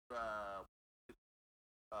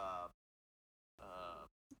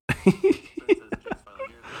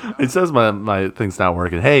 It says my thing's not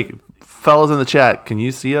working. Hey, fellas in the chat, can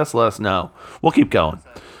you see us? Let us know. We'll keep going.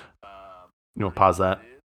 You want to pause that?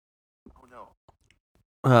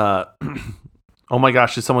 Oh my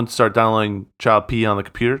gosh, did someone start downloading Child P on the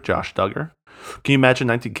computer? Josh Duggar. Can you imagine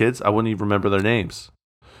 19 kids? I wouldn't even remember their names.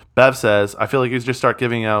 Bev says, I feel like you just start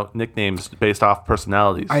giving out nicknames based off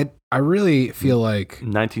personalities. I really feel like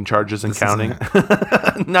 19 charges and counting.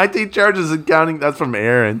 19 charges and counting. That's from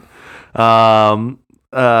Aaron.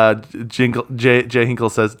 Jinkle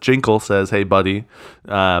says, hey buddy.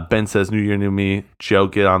 Ben says, new year, new me. Joe,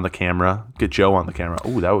 get on the camera. Get Joe on the camera.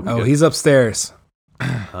 Ooh, that would be good. He's upstairs.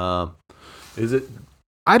 Is it?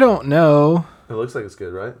 I don't know. It looks like it's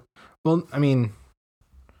good, right? Well, I mean,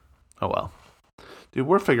 oh well, dude,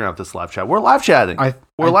 we're figuring out this live chat. We're live chatting.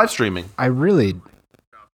 We're live streaming. I really.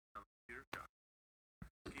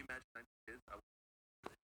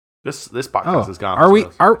 This podcast is gone. Are we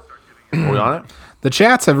on it? The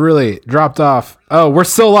chats have really dropped off. Oh, we're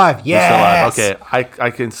still live. Yeah. Okay,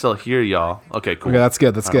 I can still hear y'all. Okay, cool. Okay, that's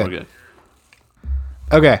good. That's good. We're good.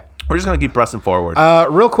 Okay. We're just gonna keep pressing forward.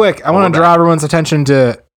 Real quick, I want to draw everyone's attention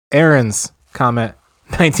to Aaron's comment.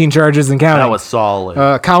 19 charges and counting. That was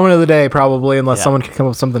solid. Comment of the day, probably, unless someone can come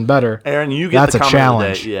up with something better. Aaron, you get that's the comment a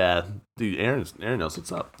challenge. of the day. Yeah, dude, Aaron knows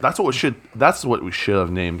what's up. That's what we should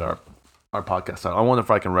have named our podcast title. I wonder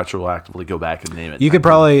if I can retroactively go back and name it. You could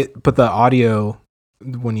probably put the audio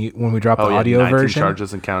when we drop the audio 19 version.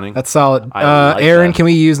 Charges and counting. That's solid. Like Aaron, that. Can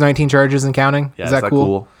we use 19 charges and counting? Yeah, is that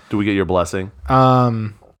cool? Do we get your blessing?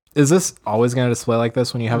 Is this always going to display like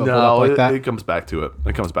this when you have it pulled up like that? It comes back to it.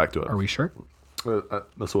 Are we sure?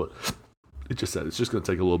 That's what it just said. It's just going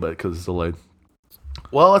to take a little bit because it's delayed.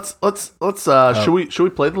 Well, let's should we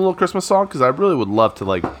play the little Christmas song? Because I really would love to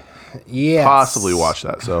possibly watch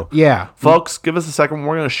that. So yeah, folks, give us a second.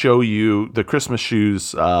 We're going to show you the Christmas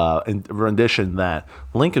shoes rendition that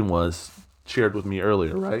Lincoln was shared with me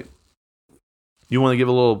earlier. Right? You want to give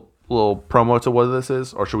a little promo to what this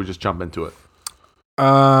is, or should we just jump into it?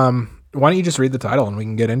 Why don't you just read the title and we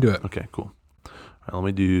can get into it? Okay, cool. All right, let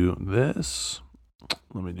me do this.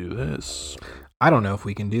 I don't know if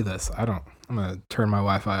we can do this. I'm gonna turn my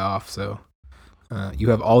Wi-Fi off so you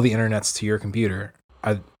have all the internets to your computer.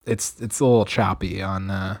 It's a little choppy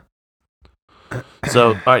on. So,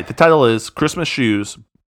 all right, the title is Christmas Shoes,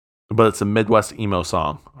 but it's a Midwest emo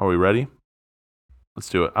song. Are we ready? Let's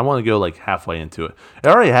do it. I want to go halfway into it. It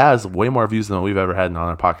already has way more views than we've ever had on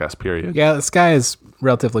our podcast, period. Yeah, this guy is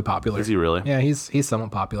relatively popular. Is he really? Yeah, he's somewhat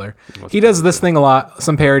popular. He does this thing a lot.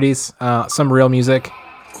 Some parodies, some real music.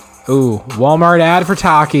 Ooh, Walmart ad for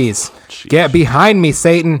Takis. Jeez. Get behind me,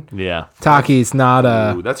 Satan. Yeah. Takis, not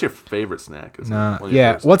Ooh, that's your favorite snack, isn't it?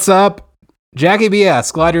 Yeah. What's up? Jackie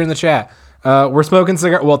BS, glad you're in the chat. We're smoking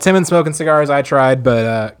cigars. Well, Tim and smoking cigars I tried,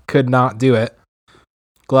 but could not do it.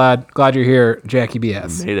 Glad you're here, Jackie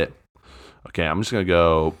BS. Made it. Okay, I'm just going to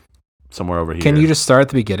go somewhere over here. Can you just start at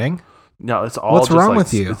the beginning? No, it's all What's just wrong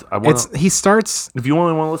with you? He starts... If you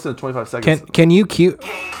only want to listen to 25 seconds... Can you cue...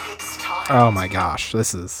 Oh my gosh,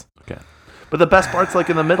 this is... Okay. But the best part's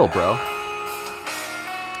in the middle, bro.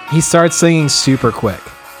 He starts singing super quick.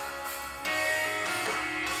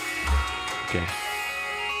 Okay.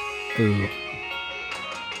 Ooh.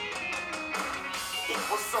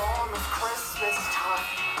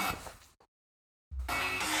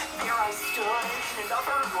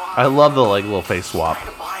 I love the little face swap.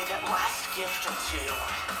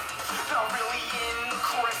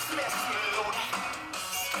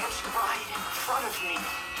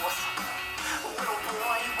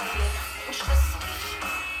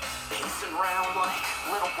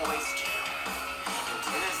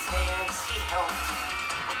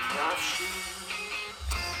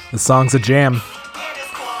 The song's a jam.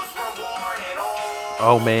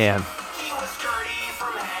 Oh man.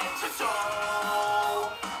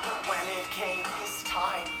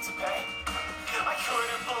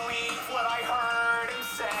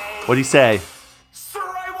 What'd he say? Sir,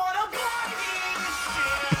 I wanna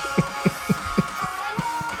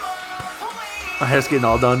my hair's getting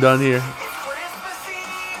all done here.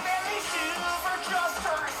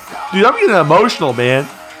 Dude, I'm getting emotional, man.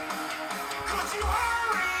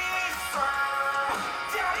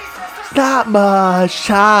 Not much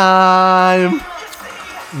time.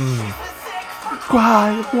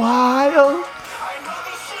 Quite a while.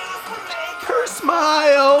 Her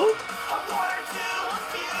smile.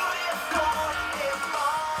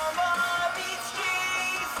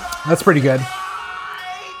 That's pretty good.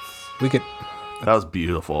 We could... That was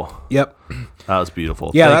beautiful. Yep. That was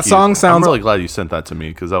beautiful. Yeah, Thank that song sounds... I'm really glad you sent that to me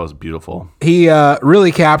because that was beautiful. He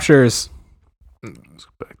really captures Let's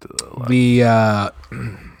go back to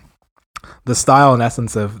the style and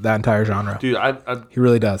essence of that entire genre. Dude, he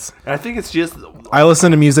really does. I think it's just... I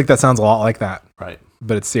listen to music that sounds a lot like that. Right.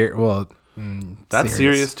 But it's serious. Well, that's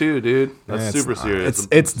serious too, dude. That's super serious.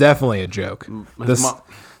 It's definitely a joke.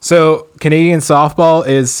 So Canadian Softball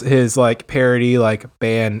is his parody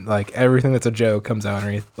band, everything that's a joke comes out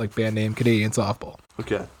underneath band name Canadian Softball.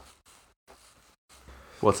 Okay.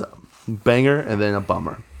 What's up? Banger and then a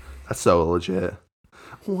bummer. That's so legit.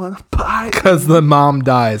 Want a pie? Because the mom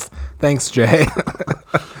dies. Thanks, Jay.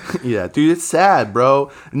 Yeah, dude, it's sad,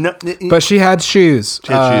 bro. No, But she had shoes.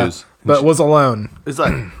 she had shoes. But was alone. It's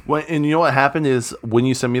like, and you know what happened is when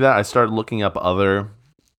you sent me that, I started looking up other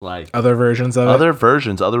versions of it. other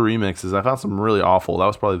remixes. I found some really awful. That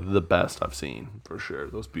was probably the best I've seen for sure.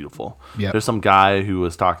 That was beautiful. Yep. There's some guy who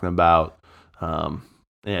was talking about,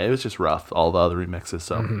 it was just rough. All the other remixes.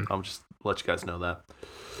 So I'll just let you guys know that.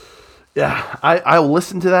 Yeah, I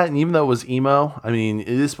listened to that, and even though it was emo, I mean, it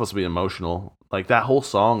is supposed to be emotional. Like that whole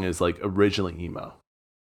song is like originally emo.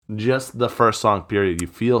 Just the first song, period. You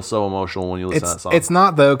feel so emotional when you listen to that song. It's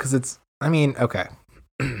not though, because it's. I mean, okay.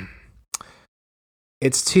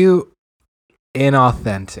 It's too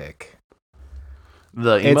inauthentic.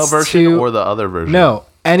 The emo version or the other version? No,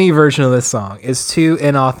 any version of this song is too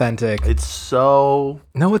inauthentic. It's so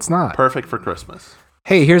No, it's not. perfect for Christmas.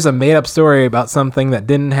 Hey, here's a made-up story about something that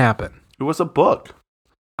didn't happen. It was a book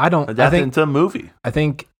Adapted into a movie. I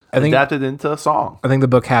think Adapted into a song. I think the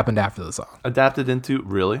book happened after the song. Adapted into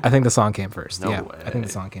really? I think the song came first. No yeah, way. I think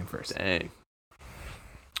the song came first. Dang.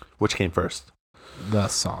 Which came first? The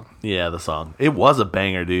song. Yeah, the song. It was a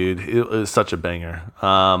banger, dude. It was such a banger.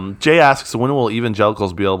 Jay asks, when will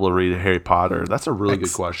evangelicals be able to read Harry Potter? That's a really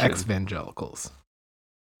good question. Ex-evangelicals.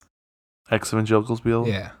 Ex-evangelicals be able?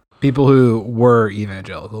 Yeah. People who were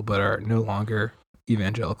evangelical but are no longer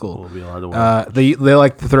evangelical. Will be allowed to They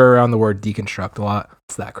like to throw around the word deconstruct a lot.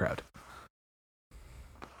 It's that crowd.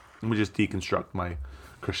 Let me just deconstruct my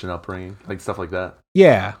Christian upbringing, like stuff like that.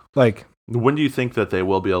 Yeah, like when do you think that they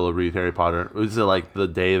will be able to read Harry Potter? Is it like the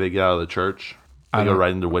day they get out of the church? They go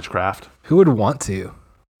right into witchcraft? Who would want to?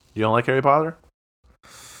 You don't like Harry Potter?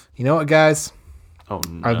 You know what, guys? Oh,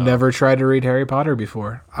 no. I've never tried to read Harry Potter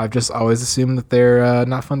before. I've just always assumed that they're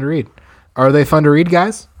not fun to read. Are they fun to read,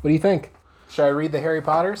 guys? What do you think? Should I read the Harry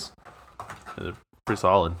Potters? They're pretty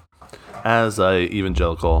solid. As a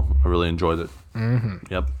evangelical, I really enjoyed it.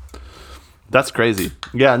 Mm-hmm. Yep. That's crazy.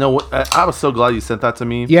 Yeah, no, I was so glad you sent that to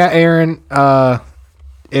me. Yeah, Aaron,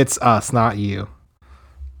 it's us, not you.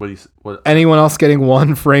 What? Anyone else getting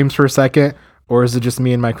 1 frames per second, or is it just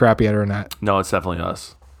me and my crappy internet? No, it's definitely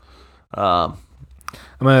us. I'm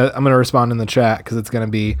gonna respond in the chat because it's gonna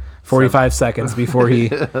be 45 seconds before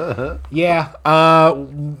he. Yeah,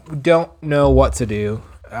 don't know what to do.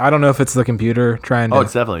 I don't know if it's the computer trying to. Oh,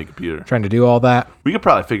 it's definitely a computer trying to do all that. We could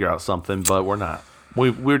probably figure out something, but we're not.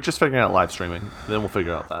 We're just figuring out live streaming. Then we'll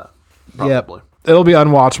figure out that. Probably. Yep. It'll be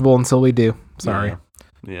unwatchable until we do. Sorry.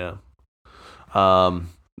 Yeah.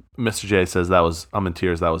 Mr. J says I'm in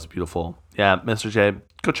tears. That was beautiful. Yeah, Mr. J,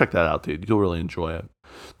 go check that out, dude. You'll really enjoy it.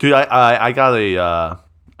 Dude, I got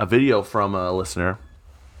a video from a listener,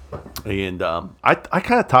 and I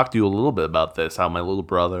kind of talked to you a little bit about this, how my little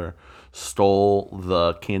brother stole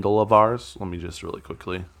the candle of ours. Let me just really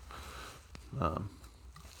quickly. The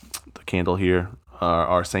candle here.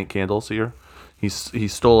 Our Saint candles here. He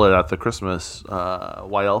stole it at the Christmas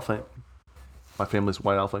White Elephant. My family's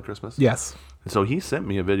White Elephant Christmas. Yes. And so he sent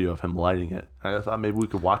me a video of him lighting it. I thought maybe we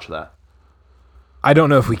could watch that. I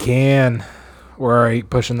don't know if we can. We're already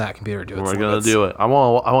pushing that computer to its We're gonna limits. do it. I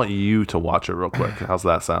want you to watch it real quick. How's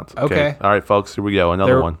that sound? Okay. All right, folks. Here we go.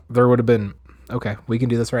 Another one. There would have been. Okay, we can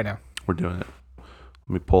do this right now. We're doing it. Let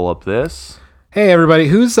me pull up this. Hey everybody,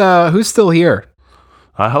 who's still here?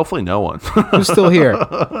 Hopefully no one. Who's still here?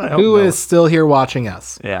 Who is still here watching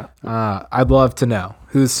us? Yeah. I'd love to know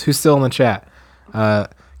who's still in the chat.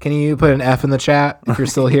 Can you put an F in the chat if you're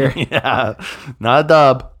still here? Yeah. Not a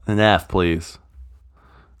dub. An F, please.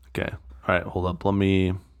 Okay. All right. Hold up. Let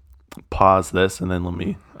me pause this and then let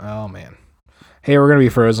me. Oh man. Hey, we're gonna be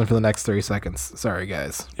frozen for the next 30 seconds. Sorry,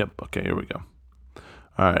 guys. Yep. Okay. Here we go.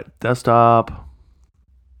 All right. Desktop.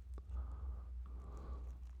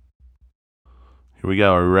 Here we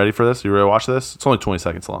go. Are we ready for this? You ready to watch this? It's only 20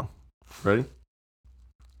 seconds long. Ready?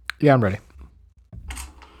 Yeah, I'm ready.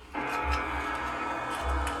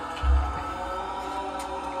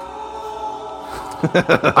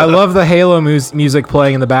 I love the Halo music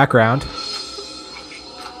playing in the background.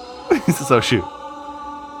 So shoot.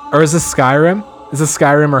 Or is this Skyrim? Is this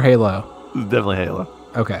Skyrim or Halo? Definitely Halo.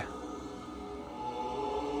 Okay.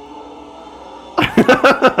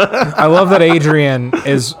 I love that Adrian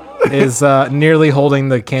is nearly holding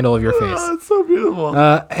the candle of your face. Oh, it's so beautiful.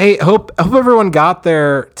 Hey, hope everyone got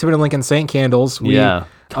their Tim and Lincoln Saint candles. Yeah.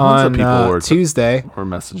 On Tuesday. Or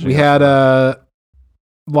messaging. We had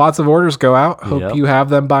lots of orders go out. Hope you have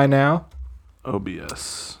them by now.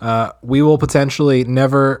 OBS. We will potentially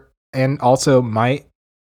never and also might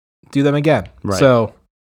do them again. Right. So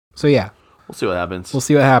yeah. We'll see what happens. We'll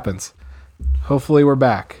see what happens. Hopefully we're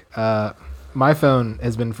back. My phone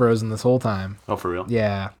has been frozen this whole time. Oh, for real?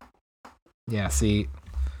 Yeah. Yeah, see.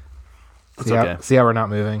 It's okay. See how we're not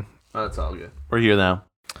moving? Oh, it's all good. We're here now.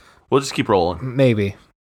 We'll just keep rolling. Maybe.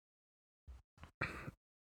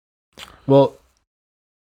 Well,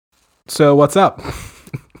 so what's up?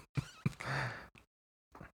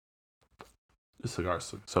 This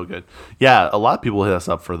cigar's so good. Yeah, a lot of people hit us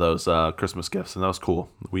up for those Christmas gifts, and that was cool.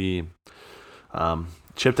 We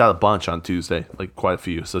chipped out a bunch on Tuesday, like quite a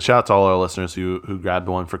few. So shout out to all our listeners who grabbed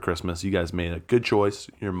one for Christmas. You guys made a good choice.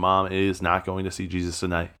 Your mom is not going to see Jesus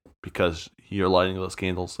tonight because you're lighting those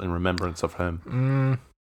candles in remembrance of him.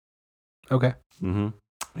 Okay. Mm-hmm.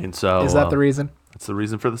 And so is that the reason? It's the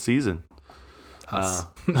reason for the season. Us.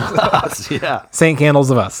 Us, yeah. Saint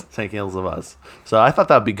Candles of Us. Saint Candles of Us. So I thought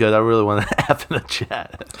that'd be good. I really want to have in the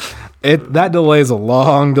chat. That delay is a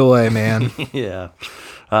long delay, man. Yeah.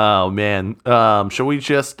 Oh man. What else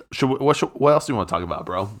do you want to talk about,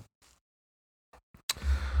 bro?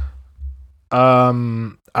 I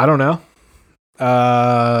don't know.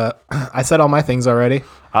 I said all my things already.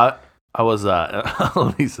 I was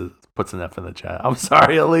Elisa puts an F in the chat. I'm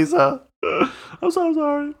sorry, Elisa. I'm so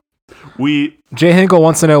sorry. Jay Hinkle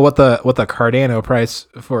wants to know what the Cardano price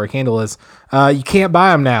for a candle is. You can't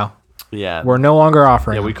buy them now. Yeah, we're no longer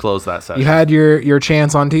offering. Yeah, them. We closed that session. You had your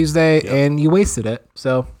chance on Tuesday, and you wasted it.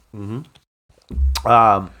 So,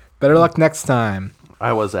 better luck next time.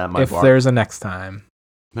 I was at my bar. If there's a next time,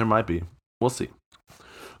 there might be. We'll see.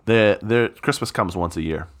 The Christmas comes once a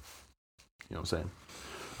year. You know what I'm saying?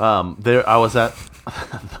 I was at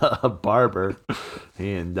the barber,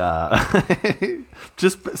 and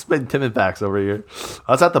just spend timid facts over here.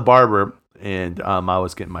 I was at the barber, and I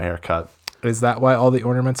was getting my hair cut. Is that why all the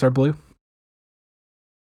ornaments are blue?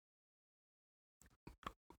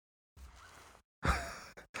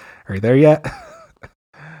 Are you there yet?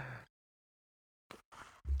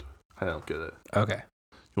 I don't get it. Okay.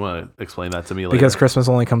 You want to explain that to me later? Because Christmas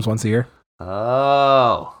only comes once a year.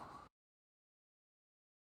 Oh.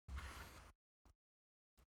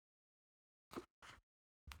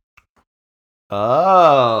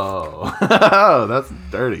 Oh, that's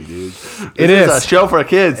dirty, dude. It is a show for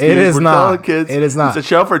kids. Dude. It is not. Kids. It is not. It's a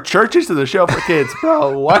show for churches and a show for kids,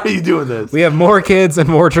 bro. Why are you doing this? We have more kids and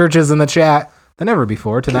more churches in the chat than ever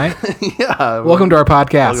before tonight. Yeah. Welcome to our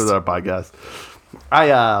podcast. Welcome to our podcast. I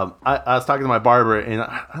was talking to my barber, and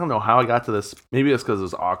I don't know how I got to this. Maybe it's because it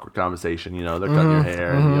was an awkward conversation. You know, they're cutting your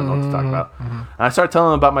hair, and you don't know what to talk about. And I started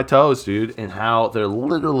telling them about my toes, dude, and how they're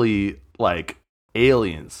literally like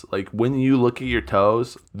aliens. Like when you look at your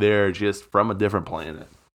toes, they're just from a different planet.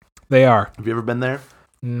 They are. Have you ever been there?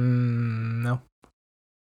 No.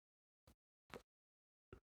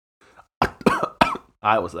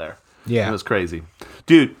 I was there. Yeah, it was crazy,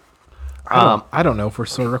 dude. I don't know if we're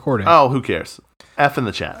still recording. Oh, who cares? F in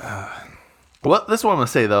the chat. Well, this is what I'm gonna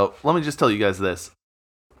say though. Let me just tell you guys this.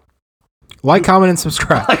 Like, comment, and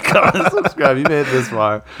subscribe. Like, comment, and subscribe. You made it this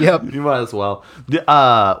far. Yep. You might as well.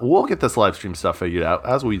 We'll get this live stream stuff figured out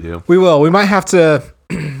as we do. We will. We might have to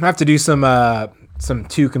do some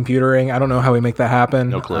two computering. I don't know how we make that happen.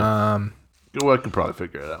 No clue. Well, I can probably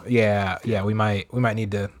figure it out. Yeah. We might need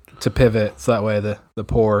to pivot so that way the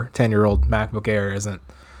poor 10-year-old MacBook Air isn't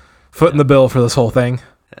footing the bill for this whole thing.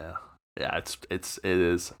 Yeah. It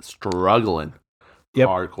is struggling. Yep.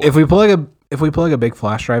 Hardcore. If we plug a big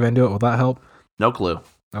flash drive into it, will that help? No clue.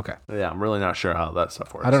 Okay. Yeah, I'm really not sure how that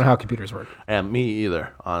stuff works. I don't know how computers work. And me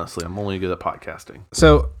either, honestly. I'm only good at podcasting.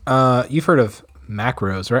 So, you've heard of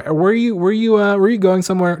macros, right? Were you going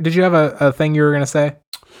somewhere? Did you have a thing you were going to say?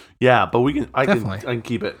 Yeah, but I can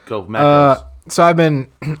keep it. Go macros. So I've been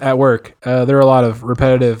at work. There are a lot of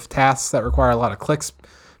repetitive tasks that require a lot of clicks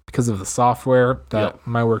because of the software that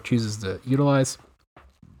my work chooses to utilize.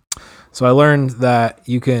 So I learned that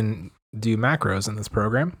you can do macros in this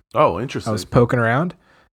program. Oh, interesting. I was poking around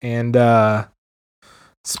and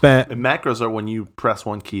spent... And macros are when you press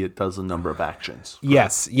one key, it does a number of actions.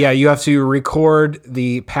 Yes. Yeah, you have to record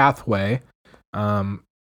the pathway.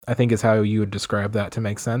 I think is how you would describe that to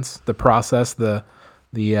make sense. The process, the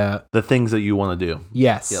things that you want to do.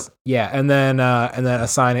 Yes. Yep. Yeah, and then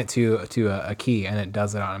assign it to a key, and it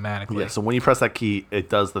does it automatically. Yeah. So when you press that key, it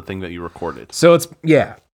does the thing that you recorded. So it's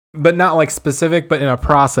but not like specific, but in a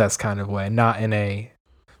process kind of way, not in a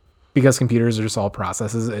because computers are just all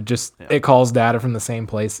processes. It just it calls data from the same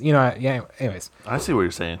place. You know. Yeah. Anyways, I see what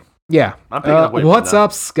you're saying. Yeah. I'm picking up. What's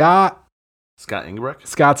up, Scott? Scott Ingebrek?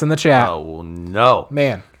 Scott's in the chat. Oh no,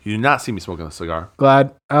 man. You do not see me smoking a cigar.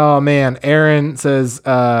 Glad. Oh, man. Aaron says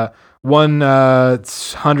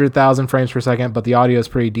 100,000 frames per second, but the audio is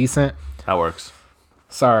pretty decent. That works.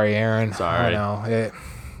 Sorry, Aaron. Sorry. I know.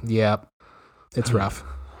 It's rough.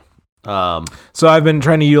 So I've been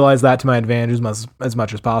trying to utilize that to my advantage as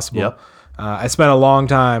much as possible. Yep. I spent a long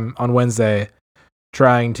time on Wednesday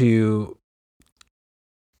trying to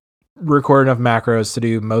record enough macros to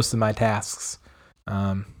do most of my tasks,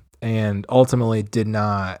 and ultimately did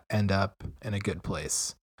not end up in a good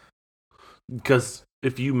place. Because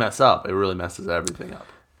if you mess up, it really messes everything up.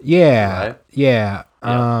 Yeah, right?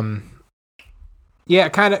 yeah,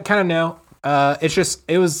 kind of. No,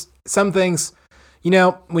 it was some things. When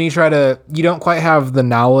you you don't quite have the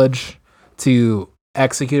knowledge to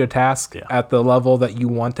execute a task at the level that you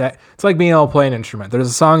want to. It's like being able to play an instrument. There's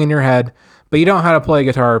a song in your head, but you don't know how to play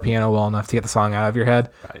guitar or piano well enough to get the song out of your head.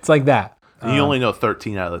 Right. It's like that. And you only know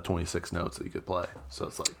 13 out of the 26 notes that you could play. So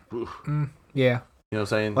it's like, yeah. You know what I'm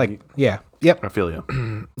saying? Like, yeah. Yep. I feel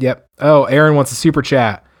you. Yep. Oh, Aaron wants a super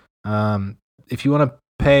chat. If you want to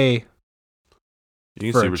pay you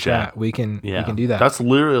can for super a chat, we can do that. That's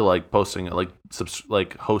literally like posting it, what is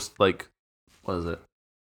it?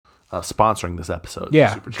 Sponsoring this episode.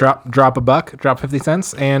 Yeah. Drop $1, drop 50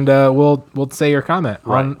 cents, and we'll say your comment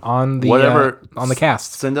on the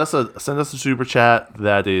cast. Send us a super chat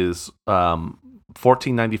that is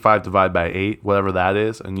 $14.95 divided by 8, whatever that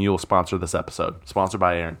is, and you'll sponsor this episode. Sponsored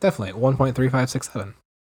by Aaron. Definitely 1.3567.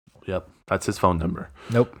 Yep, that's his phone number.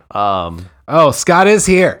 Nope. Oh, Scott is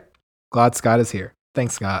here. Glad Scott is here.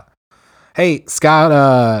 Thanks, Scott. Hey,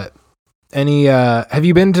 Scott. Have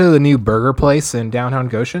you been to the new burger place in downtown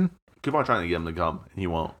Goshen? Keep on trying to get him to come, and he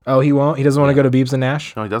won't. Oh, he won't? He doesn't want to go to Beebs and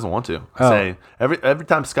Nash? No, he doesn't want to. I say every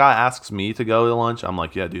time Scott asks me to go to lunch, I'm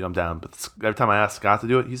like, yeah, dude, I'm down. But every time I ask Scott to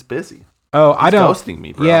do it, he's busy. Oh, I don't. Ghosting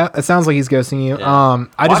me, bro. Yeah, it sounds like he's ghosting you. Yeah.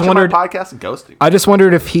 I just wondered. My podcast and ghosting. I just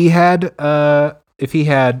wondered if he had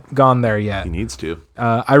gone there yet. He needs to.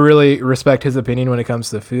 I really respect his opinion when it comes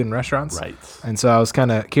to food and restaurants. Right. And so I was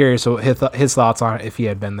kind of curious what his thoughts on it if he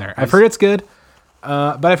had been there. I've heard it's good.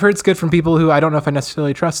 But I've heard it's good from people who I don't know if I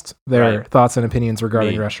necessarily trust their thoughts and opinions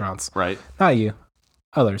regarding restaurants. Right. Not you.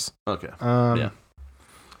 Others. Okay. Yeah.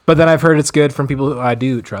 But then I've heard it's good from people who I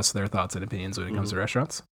do trust their thoughts and opinions when it comes to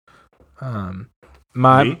restaurants.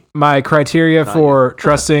 My criteria for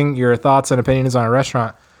trusting your thoughts and opinions on a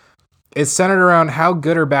restaurant is centered around how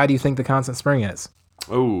good or bad you think the Constant Spring is.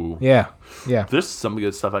 Oh. Yeah. Yeah. There's some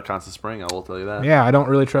good stuff at Constant Spring, I will tell you that. Yeah, I don't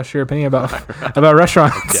really trust your opinion about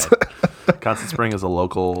restaurants. Okay. Constant Spring is a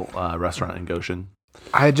local restaurant in Goshen.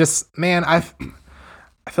 I feel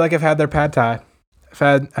like I've had their pad thai.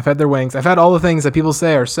 I've had their wings. I've had all the things that people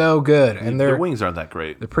say are so good, and their wings aren't that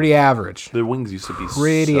great. They're pretty average. Their wings used to be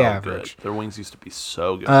pretty so average. Good. Their wings used to be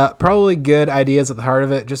so good. Probably good ideas at the heart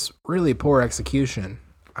of it, just really poor execution.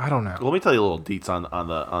 I don't know. Let me tell you a little deets on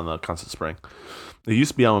the Constant Spring. It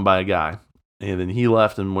used to be owned by a guy, and then he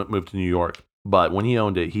left and moved to New York. But when he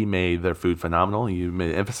owned it, he made their food phenomenal. He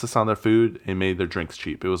made emphasis on their food and made their drinks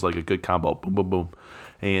cheap. It was like a good combo. Boom, boom, boom.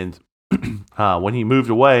 And when he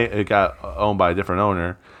moved away, it got owned by a different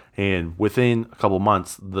owner. And within a couple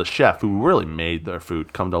months, the chef who really made their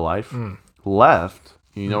food come to life left.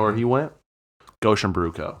 You know where he went? Goshen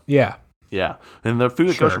Brew Co. Yeah. Yeah. And the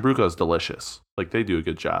food at Goshen Brew Co. is delicious. Like, they do a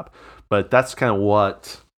good job. But that's kind of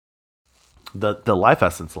what the life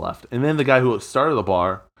essence left. And then the guy who started the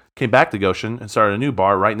bar came back to Goshen and started a new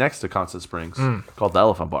bar right next to Constant Springs called the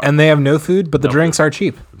Elephant Bar. And they have no food, but the drinks are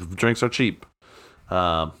cheap. The drinks are cheap.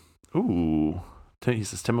 He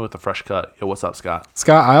says, Timmy with a fresh cut. Yo, what's up, Scott?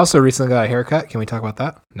 Scott, I also recently got a haircut. Can we talk about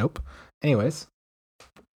that? Nope. Anyways.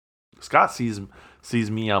 Scott sees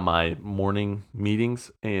me on my morning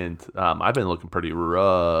meetings, and I've been looking pretty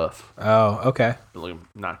rough. Oh, okay. Been looking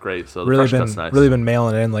not great, so the fresh cut's nice. Really been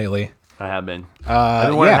mailing it in lately. I have been. I've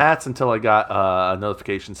been wearing hats until I got a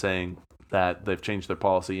notification saying that they've changed their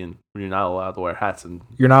policy and you're not allowed to wear hats.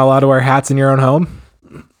 You're not allowed to wear hats in your own home?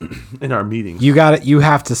 In our meetings. You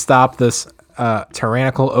have to stop this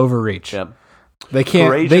tyrannical overreach. Yep. They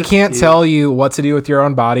can't tell you what to do with your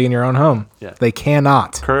own body in your own home. Yeah. They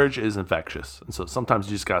cannot. Courage is infectious. And so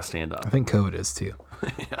sometimes you just got to stand up. I think COVID is too.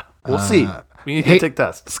 Yeah. We'll see. We need to take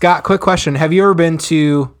tests. Scott, quick question. Have you ever been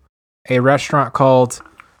to a restaurant called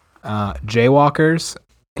Jaywalkers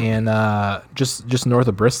and just north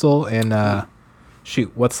of Bristol and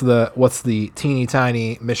what's the teeny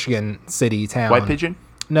tiny Michigan city town? White Pigeon?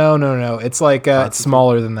 No. It's like it's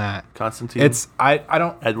smaller than that. Constantine? It's I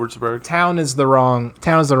don't Edwardsburg. Town is the wrong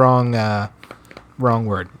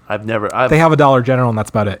word. They have a Dollar General and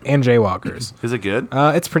that's about it. And Jaywalkers. Is it good?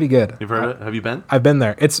 It's pretty good. You've heard of it? Have you been? I've been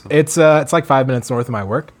there. It's like 5 minutes north of my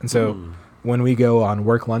work, and so when we go on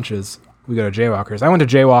work lunches, we go to Jaywalkers. I went to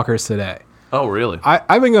Jaywalkers today. Oh, really?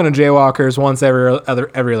 I've been going to Jaywalkers once every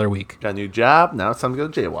other week. Got a new job. Now it's time to go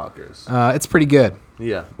to Jaywalkers. It's pretty good.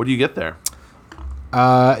 Yeah. What do you get there?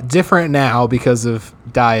 Different now because of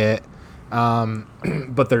diet.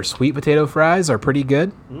 But their sweet potato fries are pretty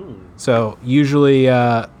good. So usually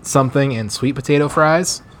something in sweet potato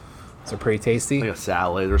fries. So pretty tasty. Like a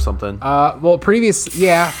salad or something.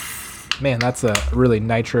 Yeah. Man, that's a really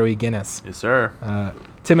nitro-y Guinness. Yes, sir.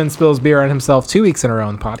 Timon spills beer on himself 2 weeks in a row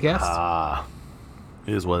on the podcast.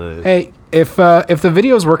 It is what it is. Hey, if the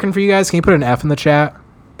video is working for you guys, can you put an F in the chat?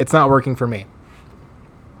 It's not working for me.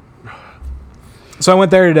 So I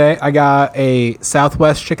went there today. I got a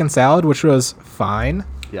Southwest chicken salad, which was fine.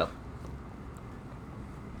 Yep.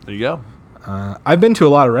 There you go. I've been to a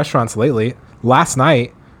lot of restaurants lately. Last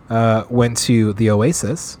night, went to the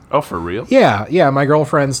Oasis. Oh, for real? Yeah. My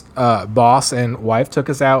girlfriend's boss and wife took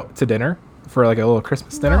us out to dinner for like a little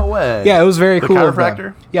Christmas dinner. No way. Yeah, it was very cool. The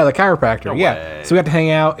chiropractor? Yeah, the chiropractor. No yeah. way. So we got to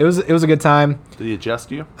hang out. It was a good time. Did he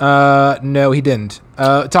adjust you? No, he didn't.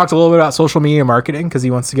 Talked a little bit about social media marketing because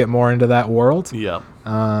he wants to get more into that world. Yeah.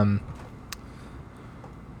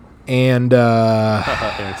 And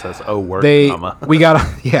Aaron says, "Oh, work." we got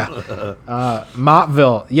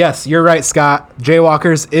Mottville. Yes, you're right, Scott.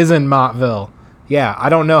 Jaywalkers is in Mottville. Yeah, I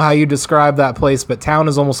don't know how you describe that place, but town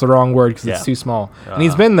is almost the wrong word because it's too small. And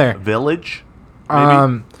he's been there. Village.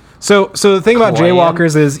 Maybe? So the thing about Clan?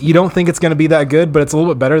 Jaywalkers is you don't think it's going to be that good, but it's a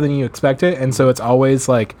little bit better than you expect it, and so it's always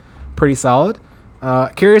like pretty solid.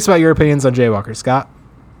 Curious about your opinions on Jaywalkers, Scott.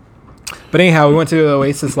 But anyhow, we went to the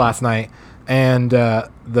Oasis last night, and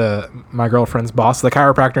my girlfriend's boss, the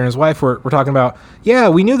chiropractor, and his wife were talking about, yeah,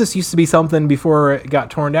 we knew this used to be something before it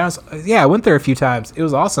got torn down. So, yeah, I went there a few times. It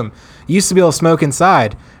was awesome. You used to be able to smoke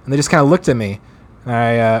inside, and they just kind of looked at me. And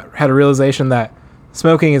I had a realization that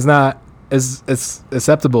smoking is not as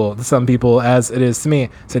acceptable to some people as it is to me. I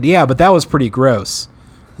said, yeah, but that was pretty gross.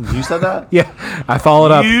 You said that? Yeah, I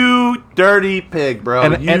followed up. You dirty pig,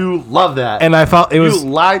 bro. You love that. And I thought it was. You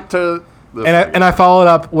lied to. And I followed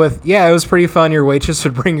up with, yeah, it was pretty fun. Your waitress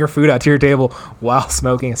would bring your food out to your table while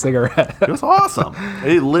smoking a cigarette. It was awesome.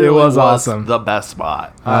 It literally was awesome. The best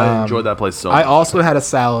spot. I enjoyed that place so much. I also had a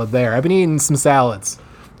salad there. I've been eating some salads.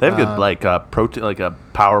 They have good protein, like a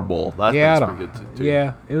power bowl. That thing's pretty good too.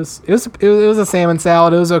 Yeah, it was a salmon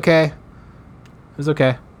salad. It was okay.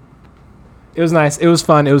 It was nice. It was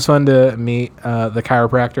fun. It was fun to meet the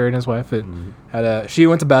chiropractor and his wife. She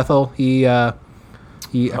went to Bethel.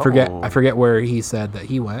 I forget where he said that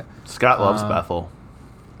he went. Scott loves Bethel.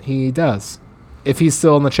 He does. If he's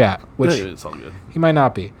still in the chat, which it's all good. He might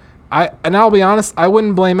not be. I'll be honest, I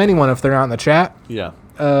wouldn't blame anyone if they're not in the chat. Yeah.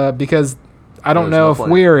 Because I don't know if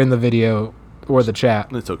we're in the video or the chat.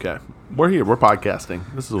 It's okay. We're here. We're podcasting.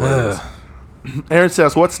 This is what it is. Aaron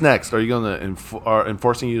says, "What's next? Are you going to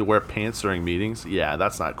enforcing you to wear pants during meetings?" Yeah,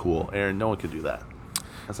 that's not cool, Aaron. No one could do that.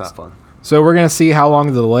 That's not fun. So we're gonna see how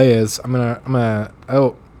long the delay is. Wow,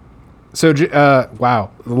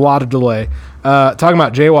 a lot of delay. Talking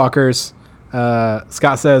about jaywalkers,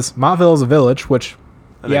 Scott says Mottville is a village, which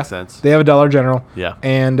makes sense. They have a Dollar General. Yeah,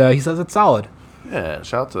 and he says it's solid. Yeah,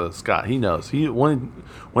 shout out to Scott. He knows. When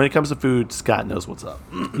it comes to food, Scott knows what's up.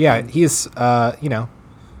 Yeah, he's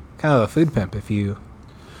kind of a food pimp. If you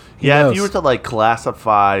if you were to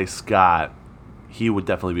classify Scott, he would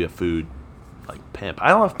definitely be a food pimp. I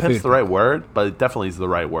don't know if pimp's the right word, but it definitely is the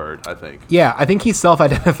right word, I think. Yeah, I think he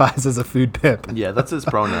self-identifies as a food pimp. Yeah, that's his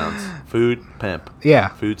pronouns. Food pimp. Yeah.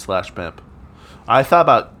 Food/pimp. I thought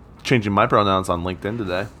about changing my pronouns on LinkedIn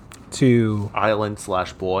today. To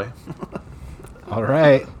island/boy. All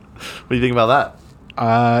right. What do you think about that?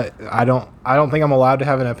 I don't think I'm allowed to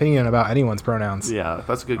have an opinion about anyone's pronouns. Yeah,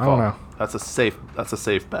 that's a good call. I don't know. That's a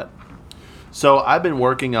safe bet. So I've been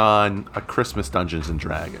working on a Christmas Dungeons and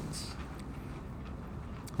Dragons.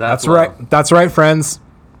 That's right, friends.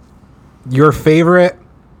 Your favorite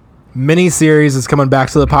mini-series is coming back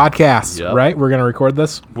to the podcast, right? We're going to record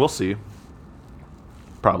this? We'll see.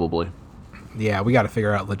 Probably. Yeah, we got to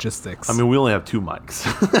figure out logistics. I mean, we only have 2 mics.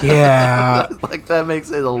 Yeah. That makes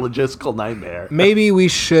it a logistical nightmare. Maybe we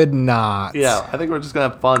should not. Yeah, I think we're just going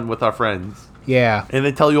to have fun with our friends. Yeah. And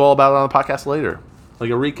then tell you all about it on the podcast later. Like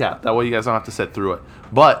a recap. That way you guys don't have to sit through it.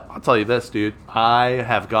 But I'll tell you this, dude. I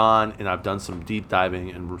have gone and I've done some deep diving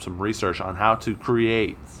and some research on how to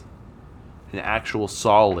create an actual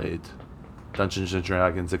solid Dungeons and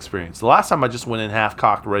Dragons experience. The last time I just went in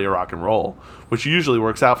half-cocked, ready to rock and roll, which usually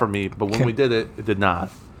works out for me, but when we did it, it did not.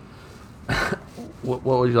 What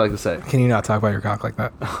would you like to say? Can you not talk about your cock like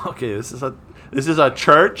that? Okay, this is a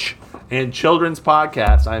church and children's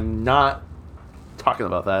podcast. I'm not talking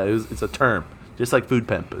about that. It's a term. Just like food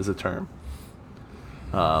pimp is a term.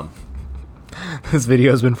 This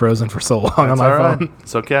video has been frozen for so long on my phone.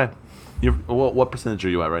 It's okay. What percentage are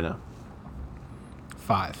you at right now?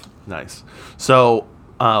 5. Nice. So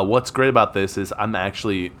what's great about this is I'm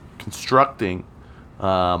actually constructing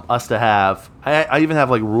us to have. I even have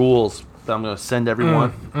like rules that I'm going to send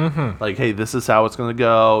everyone. Like, hey, this is how it's going to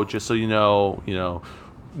go. Just so you know.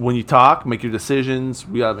 When you talk, make your decisions.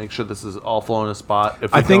 We gotta make sure this is all flowing in a spot.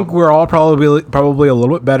 I think we're all probably a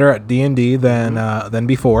little bit better at D&D than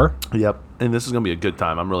before. Yep, and this is gonna be a good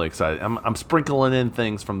time. I'm really excited. I'm sprinkling in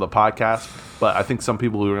things from the podcast, but I think some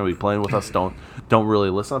people who are gonna be playing with us don't really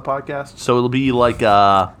listen to podcasts. So it'll be like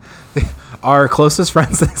our closest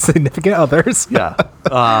friends and significant others. Yeah.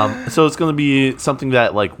 So it's gonna be something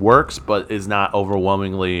that like works, but is not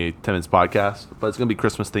overwhelmingly Timon's podcast. But it's gonna be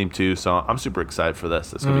Christmas themed too. So I'm super excited for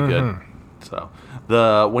this. It's gonna be good. So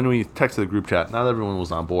when we texted the group chat, not everyone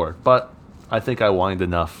was on board, but I think I whined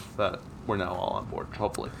enough that we're now all on board.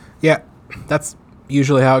 Hopefully. Yeah, that's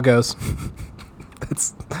usually how it goes.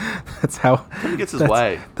 that's how he gets his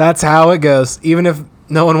way. That's how it goes. Even if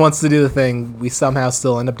no one wants to do the thing, we somehow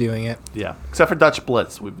still end up doing it. Yeah, except for Dutch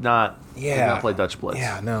Blitz. We've not played Dutch Blitz.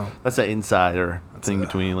 Yeah, no. That's an insider thing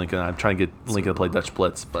between Lincoln and I. I'm trying to get Lincoln to play Dutch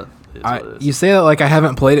Blitz, but it's what it is. You say that like I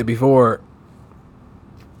haven't played it before.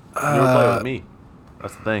 You never played with me.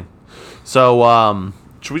 That's the thing. So,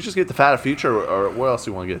 should we just get to Fat Future, or what else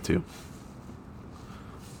do you want to get to?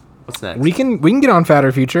 What's next? We can get on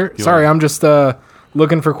Fatter Future. Sorry, I'm just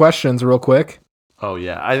looking for questions real quick. Oh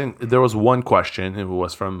yeah, I think there was one question. It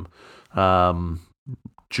was from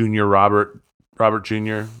Junior Robert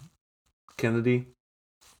Jr. Kennedy,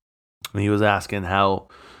 and he was asking how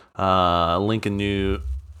Lincoln knew.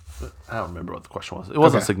 I don't remember what the question was. It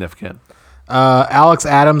wasn't significant. Alex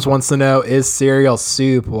Adams wants to know: is cereal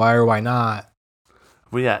soup? Why or why not?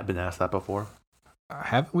 We had been asked that before.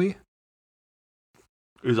 Haven't we?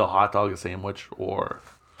 Is a hot dog a sandwich or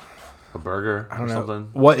a burger or something?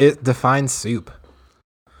 What it defines soup?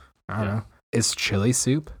 I don't know. Is chili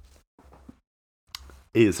soup?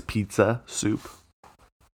 Is pizza soup?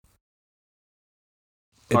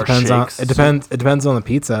 It depends on the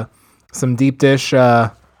pizza. Some deep dish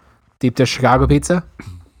Chicago pizza?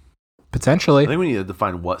 Potentially. I think we need to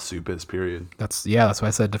define what soup is, period. That's why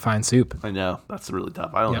I said define soup. I know. That's really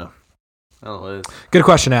tough. I don't know. I don't know what it is. Good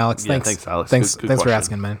question, Alex. Yeah, thanks Alex. Thanks good for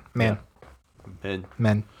asking, man. Men.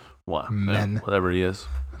 What? Men. Whatever he is.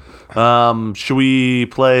 Should we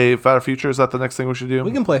play Fatter Future? Is that the next thing we should do?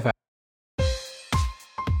 We can play Fatter.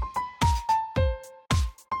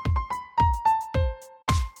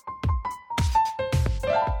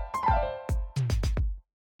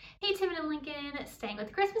 Hey, Tim and Lincoln. Staying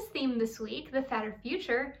with Christmas theme this week, the Fatter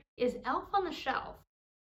Future is Elf on the Shelf.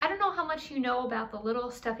 I don't know how much you know about the little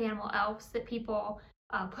stuffed animal elves that people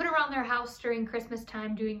put around their house during Christmas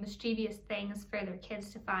time doing mischievous things for their kids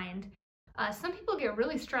to find. Some people get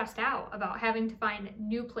really stressed out about having to find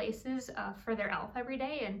new places for their elf every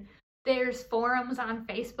day, and there's forums on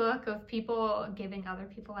Facebook of people giving other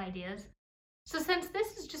people ideas. So since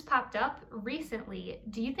this has just popped up recently,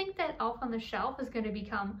 do you think that Elf on the Shelf is going to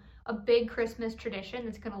become a big Christmas tradition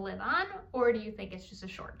that's going to live on, or do you think it's just a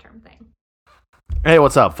short-term thing? Hey,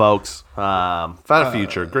 what's up, folks? Fatter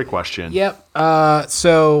Future, great question. Yep.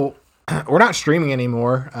 So we're not streaming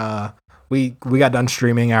anymore. We got done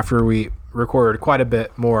streaming after we recorded quite a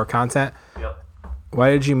bit more content. Yep.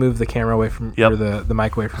 Why did you move the camera away from or the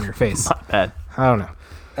mic away from your face? Not bad. I don't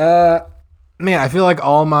know. Man, I feel like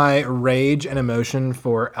all my rage and emotion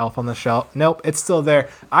for Elf on the Shelf. Nope, it's still there.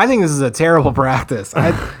 I think this is a terrible practice.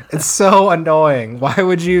 It's so annoying. Why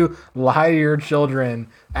would you lie to your children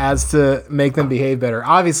as to make them behave better?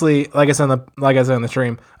 Obviously, like I said on the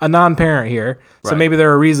stream, a non-parent here, so maybe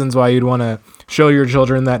there are reasons why you'd want to show your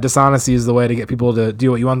children that dishonesty is the way to get people to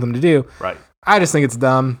do what you want them to do. Right. I just think it's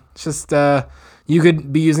dumb. It's just you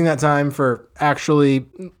could be using that time for actually,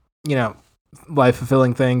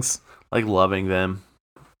 life-fulfilling things. Like loving them,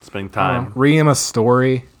 spending time. Reading them a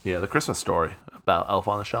story. Yeah, the Christmas story about Elf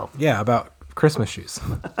on the Shelf. Yeah, about Christmas shoes.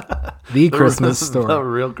 The Christmas story. The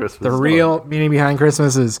real Christmas story. The real meaning behind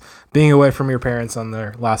Christmas is being away from your parents on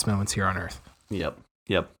their last moments here on Earth. Yep.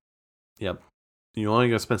 You're only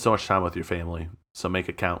going to spend so much time with your family, so make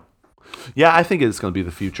it count. Yeah, I think it's going to be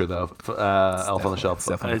the future, though, Elf on the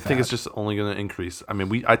Shelf. I think it's just only going to increase. I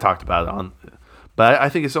mean, I talked about it but I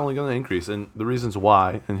think it's only going to increase, and the reasons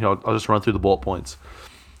why, and I'll just run through the bullet points.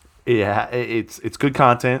 Yeah, it's good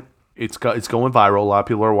content. It's going viral. A lot of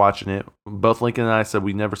people are watching it. Both Lincoln and I said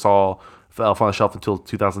we never saw Elf on the Shelf until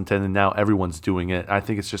 2010, and now everyone's doing it. I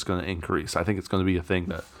think it's just going to increase. I think it's going to be a thing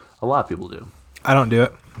that a lot of people do. I don't do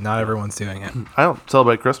it. Not everyone's doing it. I don't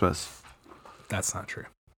celebrate Christmas. That's not true.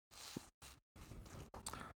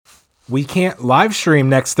 We can't live stream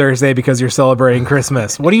next Thursday because you're celebrating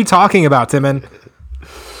Christmas. What are you talking about, Timon?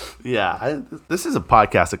 Yeah, this is a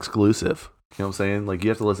podcast exclusive. You know what I'm saying? Like, you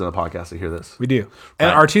have to listen to the podcast to hear this. We do. And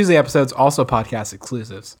Right. our Tuesday episodes also podcast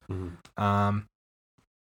exclusives.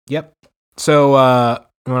 Yep. So,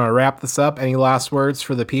 you want to wrap this up? Any last words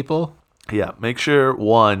for the people? Yeah, make sure,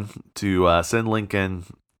 one, to send Lincoln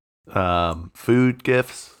food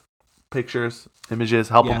gifts, pictures, images,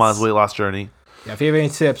 help him on his Yes. weight loss journey. Yeah, if you have any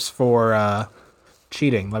tips for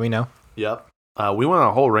cheating, let me know. Yep. We went on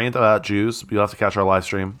a whole rant about Jews. You'll have to catch our live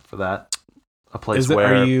stream for that. A place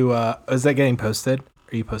where... Are you, is that getting posted?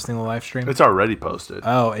 Are you posting the live stream? It's already posted.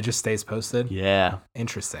 Oh, it just stays posted? Yeah.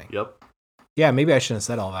 Interesting. Yep. Yeah, maybe I shouldn't have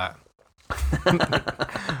said all that.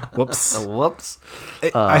 Whoops. Whoops.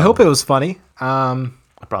 I hope it was funny.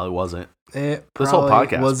 It probably wasn't. It This whole probably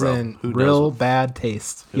podcast, was bro. in Who knows real what- bad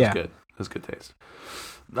taste. It was Yeah. good. It was good taste.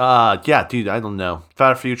 Yeah, dude, I don't know.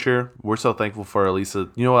 Fatter Future, we're so thankful for Elisa.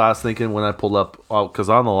 You know what I was thinking when I pulled up? Because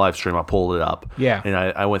on the live stream, I pulled it up. Yeah. And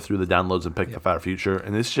I went through the downloads and picked the Fatter Future.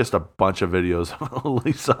 And it's just a bunch of videos of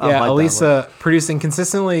Elisa. on Yeah, my Elisa producing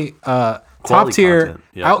consistently top Quality tier, content,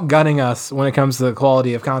 yeah. outgunning us when it comes to the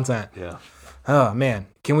quality of content. download. Yeah. Oh man,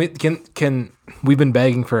 can we've been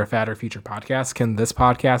begging for a Fatter Future podcast? Can this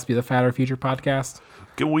podcast be the Fatter Future podcast?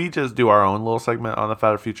 Can we just do our own little segment on the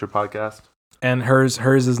Fatter Future podcast? And hers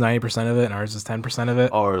is 90% of it, and ours is 10% of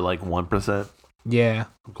it. Or like 1%? Yeah,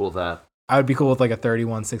 I'm cool with that. I would be cool with like a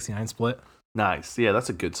 31-69 split. Nice. Yeah, that's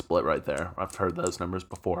a good split right there. I've heard those numbers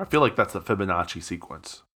before. I feel like that's the Fibonacci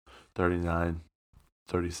sequence. 39,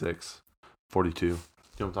 36, 42. You know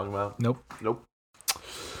what I'm talking about? Nope.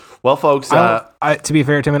 Well, folks, To be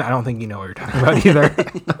fair, Timon, I don't think you know what you're talking about either.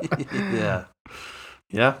 yeah.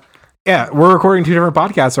 Yeah. Yeah, we're recording two different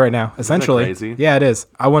podcasts right now, essentially. crazy? Yeah, it is.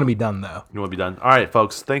 I want to be done though. You want to be done? All right,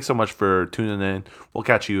 folks. Thanks so much for tuning in. We'll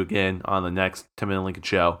catch you again on the next Tim and Lincoln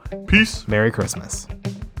show. Peace. Merry Christmas.